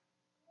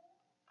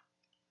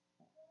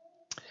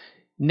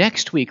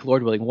 Next week,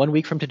 Lord willing, 1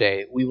 week from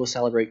today, we will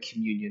celebrate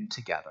communion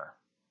together.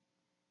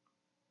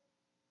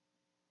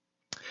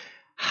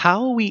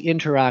 How we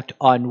interact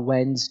on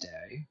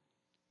Wednesday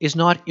is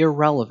not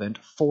irrelevant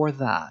for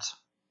that.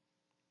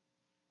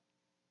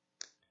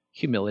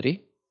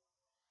 Humility,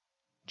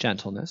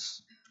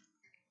 gentleness,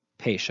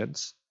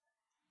 patience,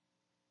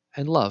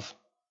 and love.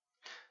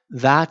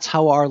 That's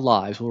how our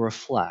lives will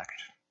reflect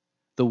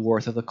the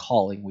worth of the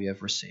calling we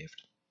have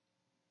received.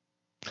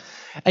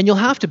 And you'll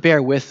have to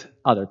bear with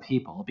other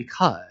people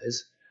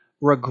because,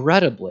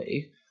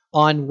 regrettably,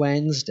 on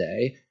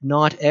Wednesday,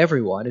 not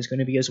everyone is going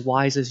to be as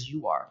wise as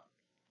you are.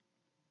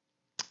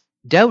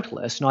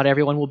 Doubtless, not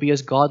everyone will be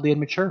as godly and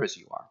mature as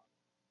you are.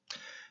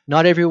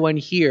 Not everyone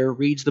here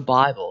reads the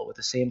Bible with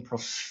the same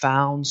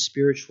profound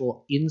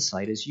spiritual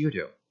insight as you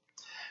do,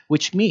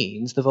 which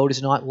means the vote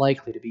is not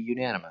likely to be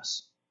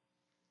unanimous.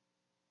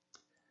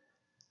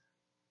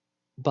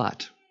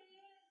 But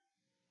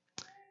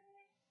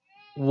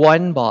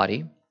one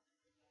body,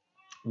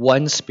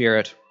 one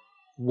Spirit,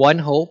 one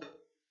hope,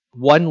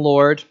 one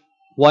Lord,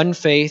 one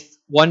faith,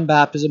 one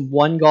baptism,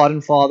 one God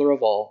and Father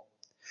of all.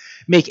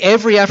 Make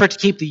every effort to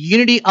keep the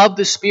unity of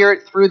the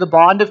Spirit through the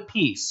bond of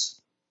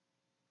peace.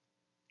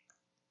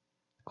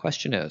 The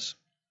question is,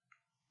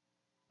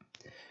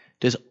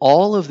 does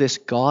all of this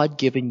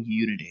God-given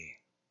unity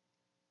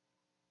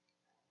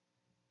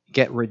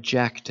get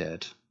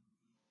rejected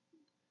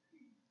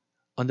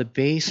on the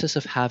basis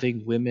of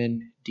having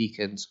women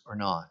deacons or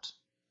not?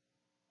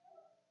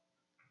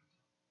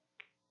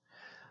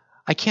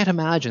 I can't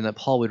imagine that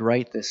Paul would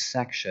write this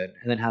section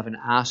and then have an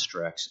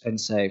asterisk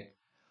and say,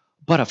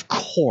 but of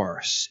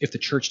course, if the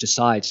church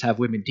decides to have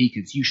women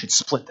deacons, you should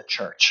split the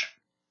church.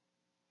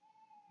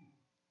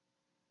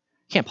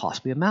 Can't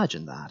possibly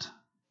imagine that.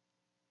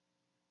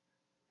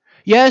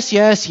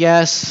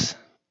 Yes.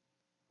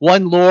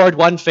 One Lord,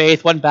 one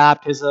faith, one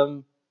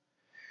baptism.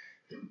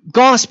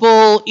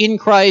 Gospel, in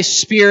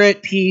Christ,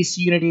 Spirit, peace,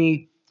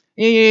 unity.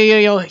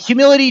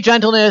 Humility,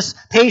 gentleness,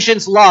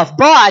 patience, love.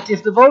 But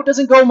if the vote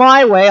doesn't go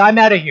my way, I'm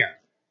out of here.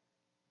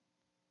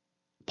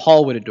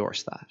 Paul would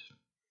endorse that.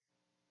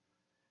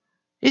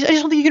 I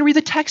just don't think you can read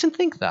the text and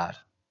think that,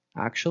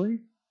 actually.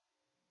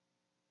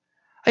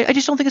 I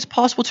just don't think it's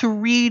possible to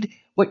read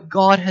what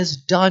God has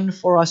done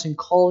for us in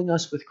calling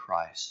us with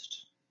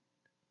Christ.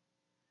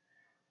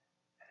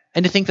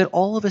 And to think that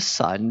all of a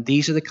sudden,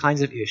 these are the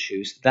kinds of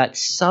issues that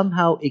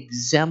somehow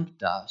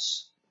exempt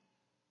us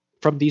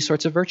from these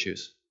sorts of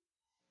virtues.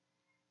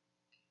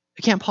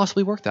 It can't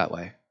possibly work that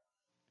way.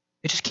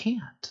 It just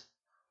can't.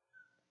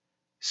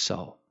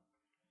 So,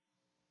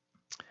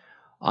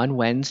 on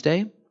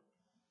Wednesday,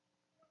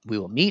 we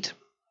will meet,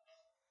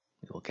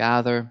 we will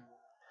gather,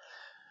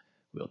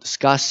 we'll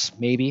discuss,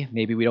 maybe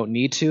we don't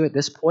need to at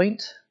this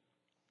point.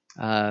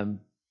 We'll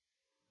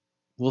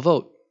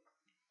vote.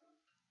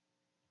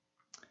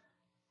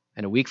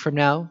 And a week from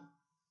now,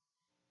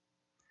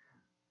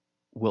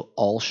 we'll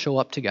all show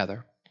up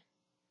together.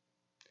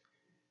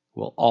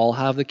 We'll all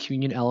have the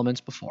communion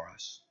elements before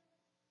us.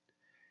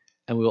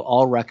 And we'll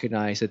all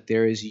recognize that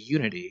there is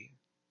unity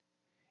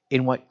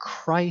in what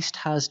Christ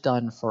has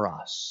done for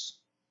us,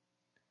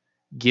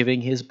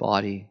 giving his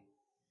body,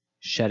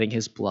 shedding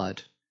his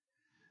blood,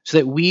 so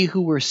that we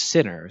who were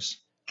sinners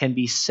can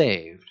be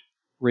saved,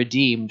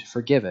 redeemed,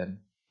 forgiven,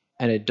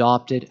 and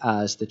adopted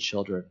as the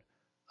children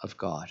of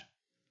God.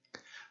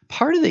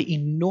 Part of the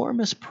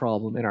enormous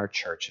problem in our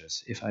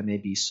churches, if I may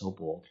be so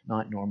bold,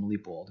 not normally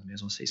bold, I may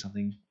as well say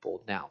something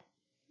bold now.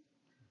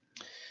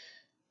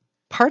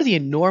 Part of the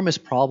enormous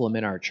problem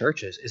in our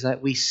churches is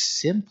that we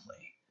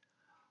simply,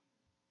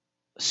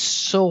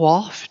 so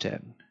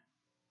often,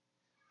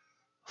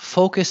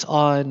 focus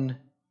on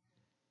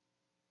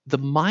the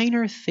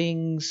minor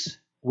things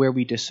where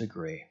we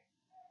disagree.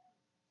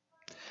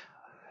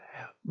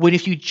 When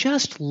if you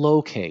just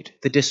locate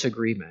the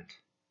disagreement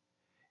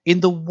in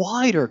the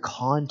wider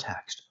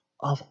context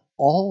of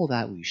all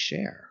that we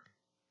share,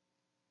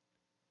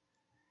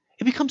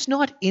 it becomes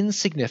not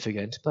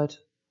insignificant, but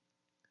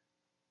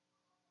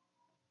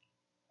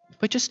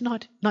just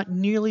not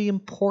nearly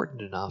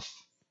important enough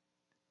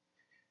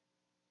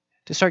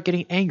to start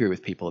getting angry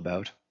with people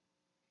about.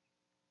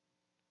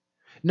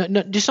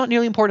 Just not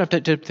nearly important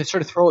enough to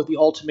sort of throw out the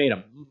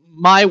ultimatum,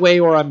 my way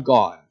or I'm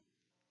gone.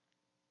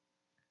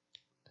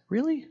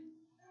 Really?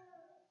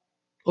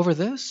 Over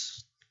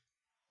this?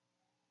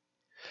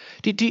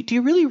 Do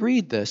you really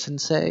read this and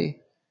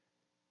say,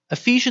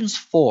 Ephesians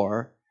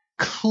 4,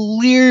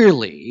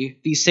 clearly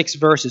these 6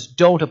 verses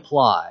don't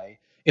apply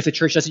if the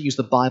church doesn't use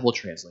the Bible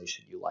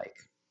translation you like?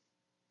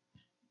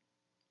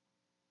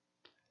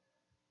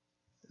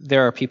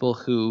 There are people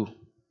who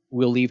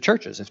will leave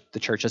churches if the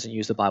church doesn't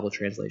use the Bible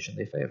translation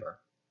they favor.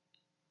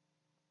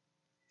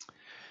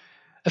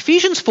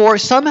 Ephesians 4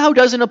 somehow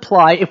doesn't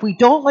apply if we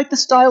don't like the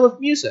style of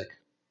music.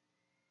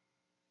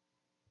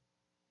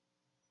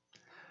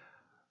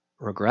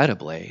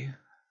 regrettably,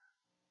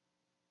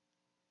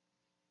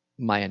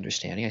 my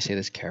understanding, I say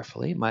this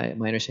carefully, my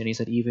understanding is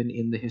that even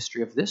in the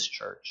history of this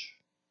church,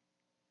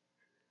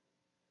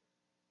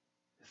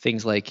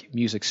 things like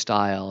music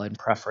style and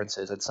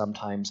preferences had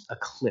sometimes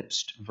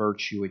eclipsed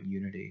virtue and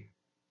unity.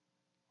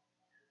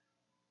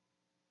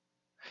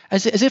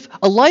 As if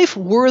a life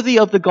worthy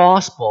of the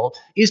gospel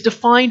is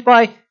defined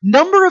by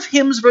number of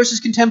hymns versus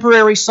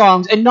contemporary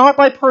songs and not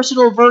by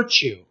personal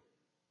virtue.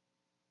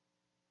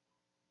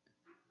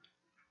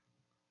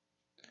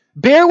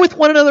 Bear with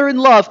one another in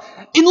love,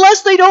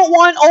 unless they don't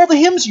want all the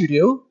hymns you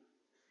do.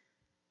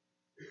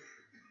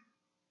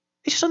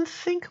 It's just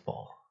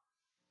unthinkable.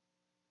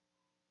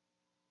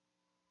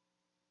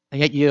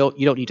 And yet you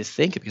don't need to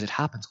think it because it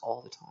happens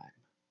all the time.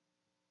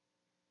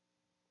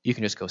 You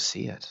can just go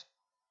see it.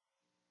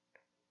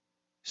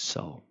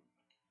 So,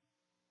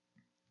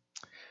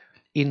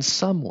 in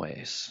some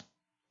ways,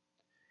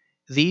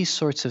 these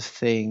sorts of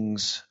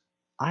things,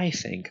 I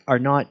think, are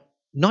not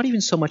even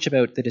so much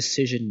about the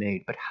decision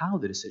made, but how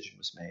the decision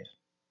was made.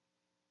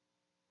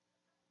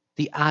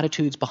 The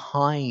attitudes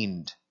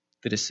behind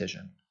the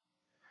decision.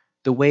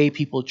 The way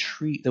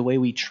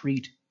we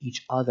treat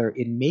each other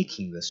in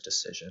making this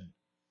decision.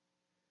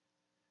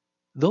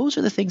 Those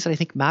are the things that I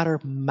think matter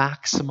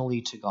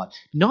maximally to God.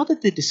 Not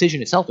that the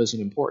decision itself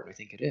isn't important, I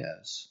think it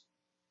is.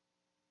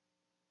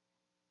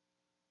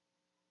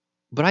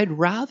 But I'd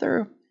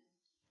rather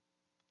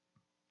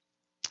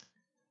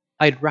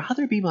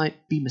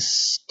be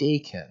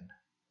mistaken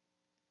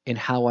in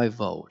how I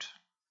vote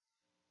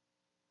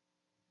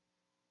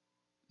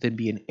than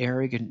be an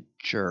arrogant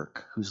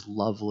jerk who's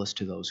loveless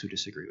to those who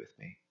disagree with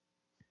me.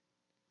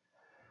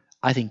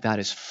 I think that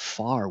is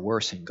far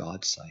worse in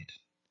God's sight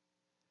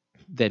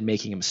than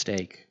making a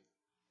mistake,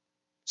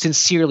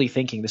 sincerely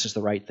thinking this is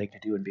the right thing to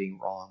do and being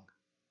wrong.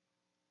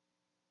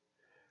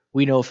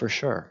 We know for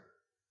sure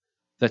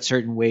that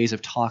certain ways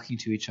of talking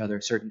to each other,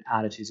 certain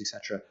attitudes,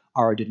 etc.,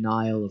 are a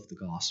denial of the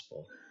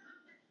gospel.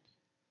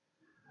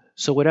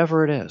 So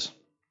whatever it is,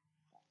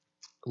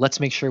 let's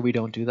make sure we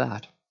don't do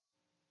that.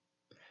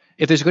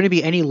 If there's going to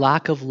be any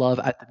lack of love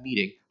at the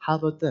meeting, how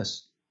about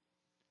this?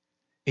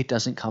 It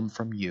doesn't come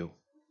from you.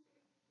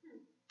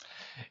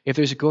 If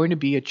there's going to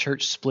be a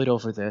church split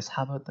over this,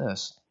 how about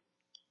this?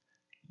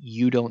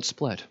 You don't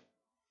split.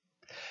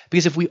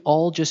 Because if we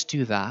all just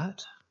do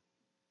that,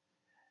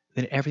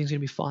 then everything's going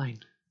to be fine.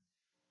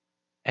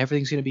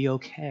 Everything's going to be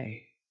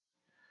okay.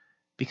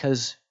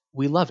 Because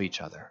we love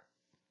each other.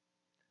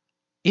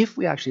 If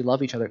we actually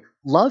love each other,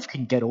 love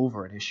can get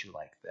over an issue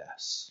like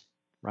this,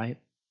 right?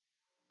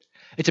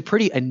 It's a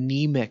pretty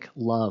anemic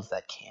love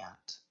that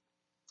can't.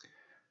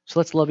 So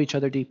let's love each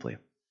other deeply.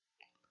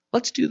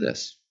 Let's do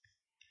this.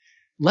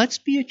 Let's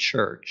be a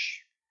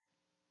church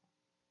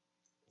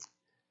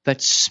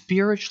that's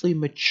spiritually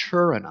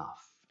mature enough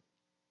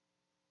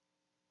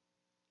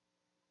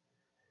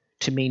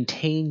to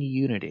maintain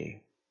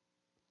unity,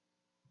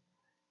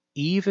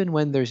 even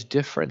when there's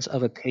difference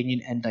of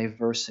opinion and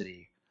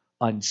diversity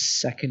on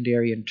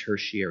secondary and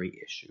tertiary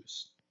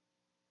issues.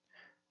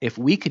 If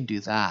we can do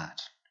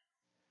that,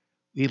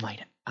 we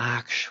might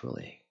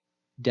actually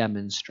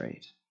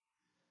demonstrate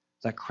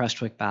that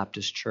Crestwick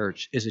Baptist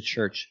Church is a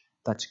church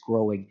that's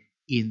growing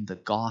in the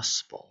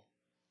gospel.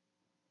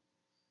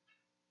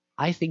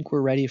 I think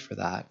we're ready for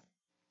that.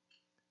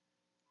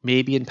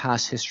 Maybe in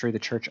past history the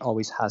church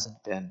always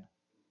hasn't been.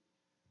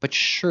 But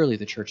surely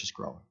the church is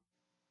growing.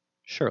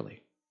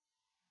 Surely.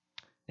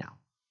 Now,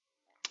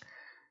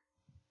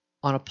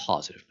 on a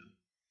positive note,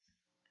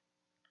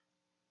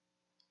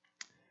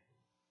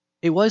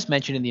 it was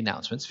mentioned in the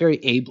announcements very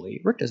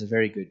ably. Rick does a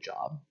very good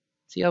job.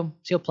 See how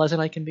pleasant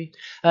I can be?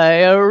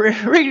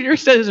 Rick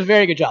does a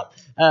very good job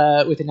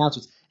with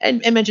announcements.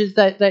 And mentions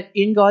that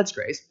in God's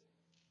grace,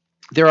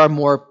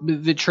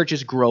 the church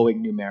is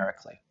growing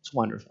numerically. It's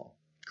wonderful.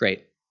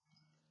 Great.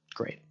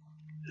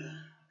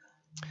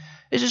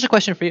 It's just a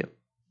question for you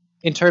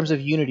in terms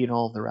of unity and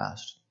all of the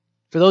rest.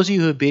 For those of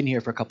you who have been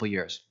here for a couple of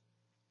years,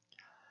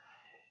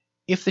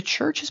 if the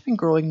church has been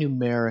growing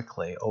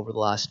numerically over the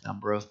last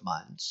number of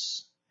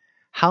months,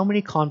 how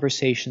many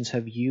conversations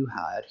have you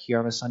had here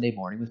on a Sunday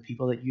morning with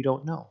people that you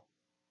don't know?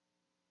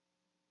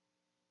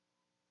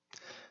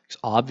 Because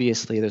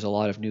obviously there's a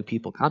lot of new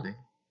people coming.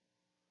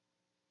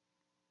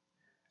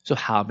 So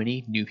how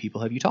many new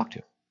people have you talked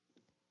to?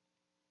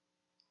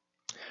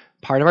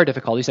 Part of our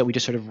difficulty is that we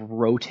just sort of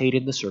rotate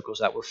in the circles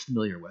that we're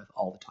familiar with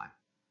all the time.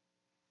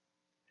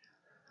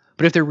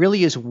 But if there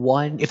really is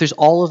if there's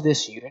all of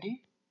this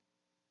unity,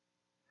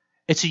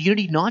 it's a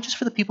unity not just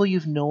for the people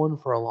you've known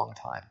for a long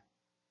time,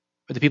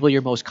 or the people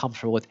you're most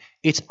comfortable with.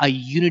 It's a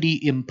unity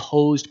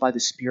imposed by the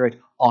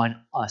Spirit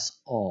on us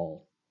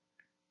all.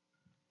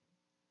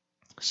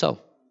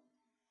 So,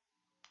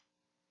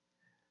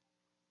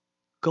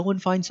 go and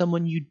find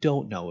someone you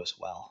don't know as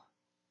well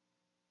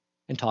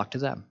and talk to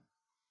them.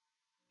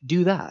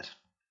 Do that.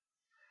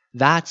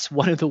 That's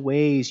one of the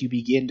ways you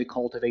begin to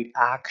cultivate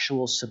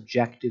actual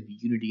subjective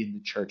unity in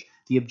the church.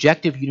 The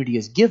objective unity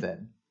is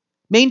given.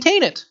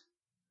 Maintain it.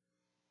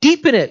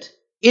 Deepen it.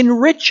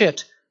 Enrich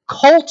it.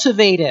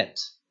 Cultivate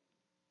it.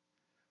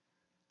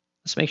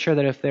 Let's make sure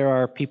that if there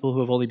are people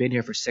who have only been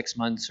here for 6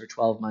 months or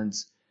 12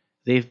 months,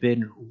 they've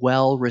been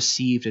well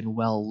received and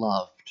well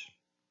loved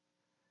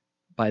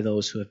by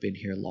those who have been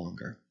here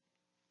longer.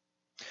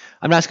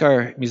 I'm going to ask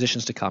our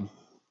musicians to come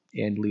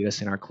and lead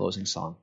us in our closing song.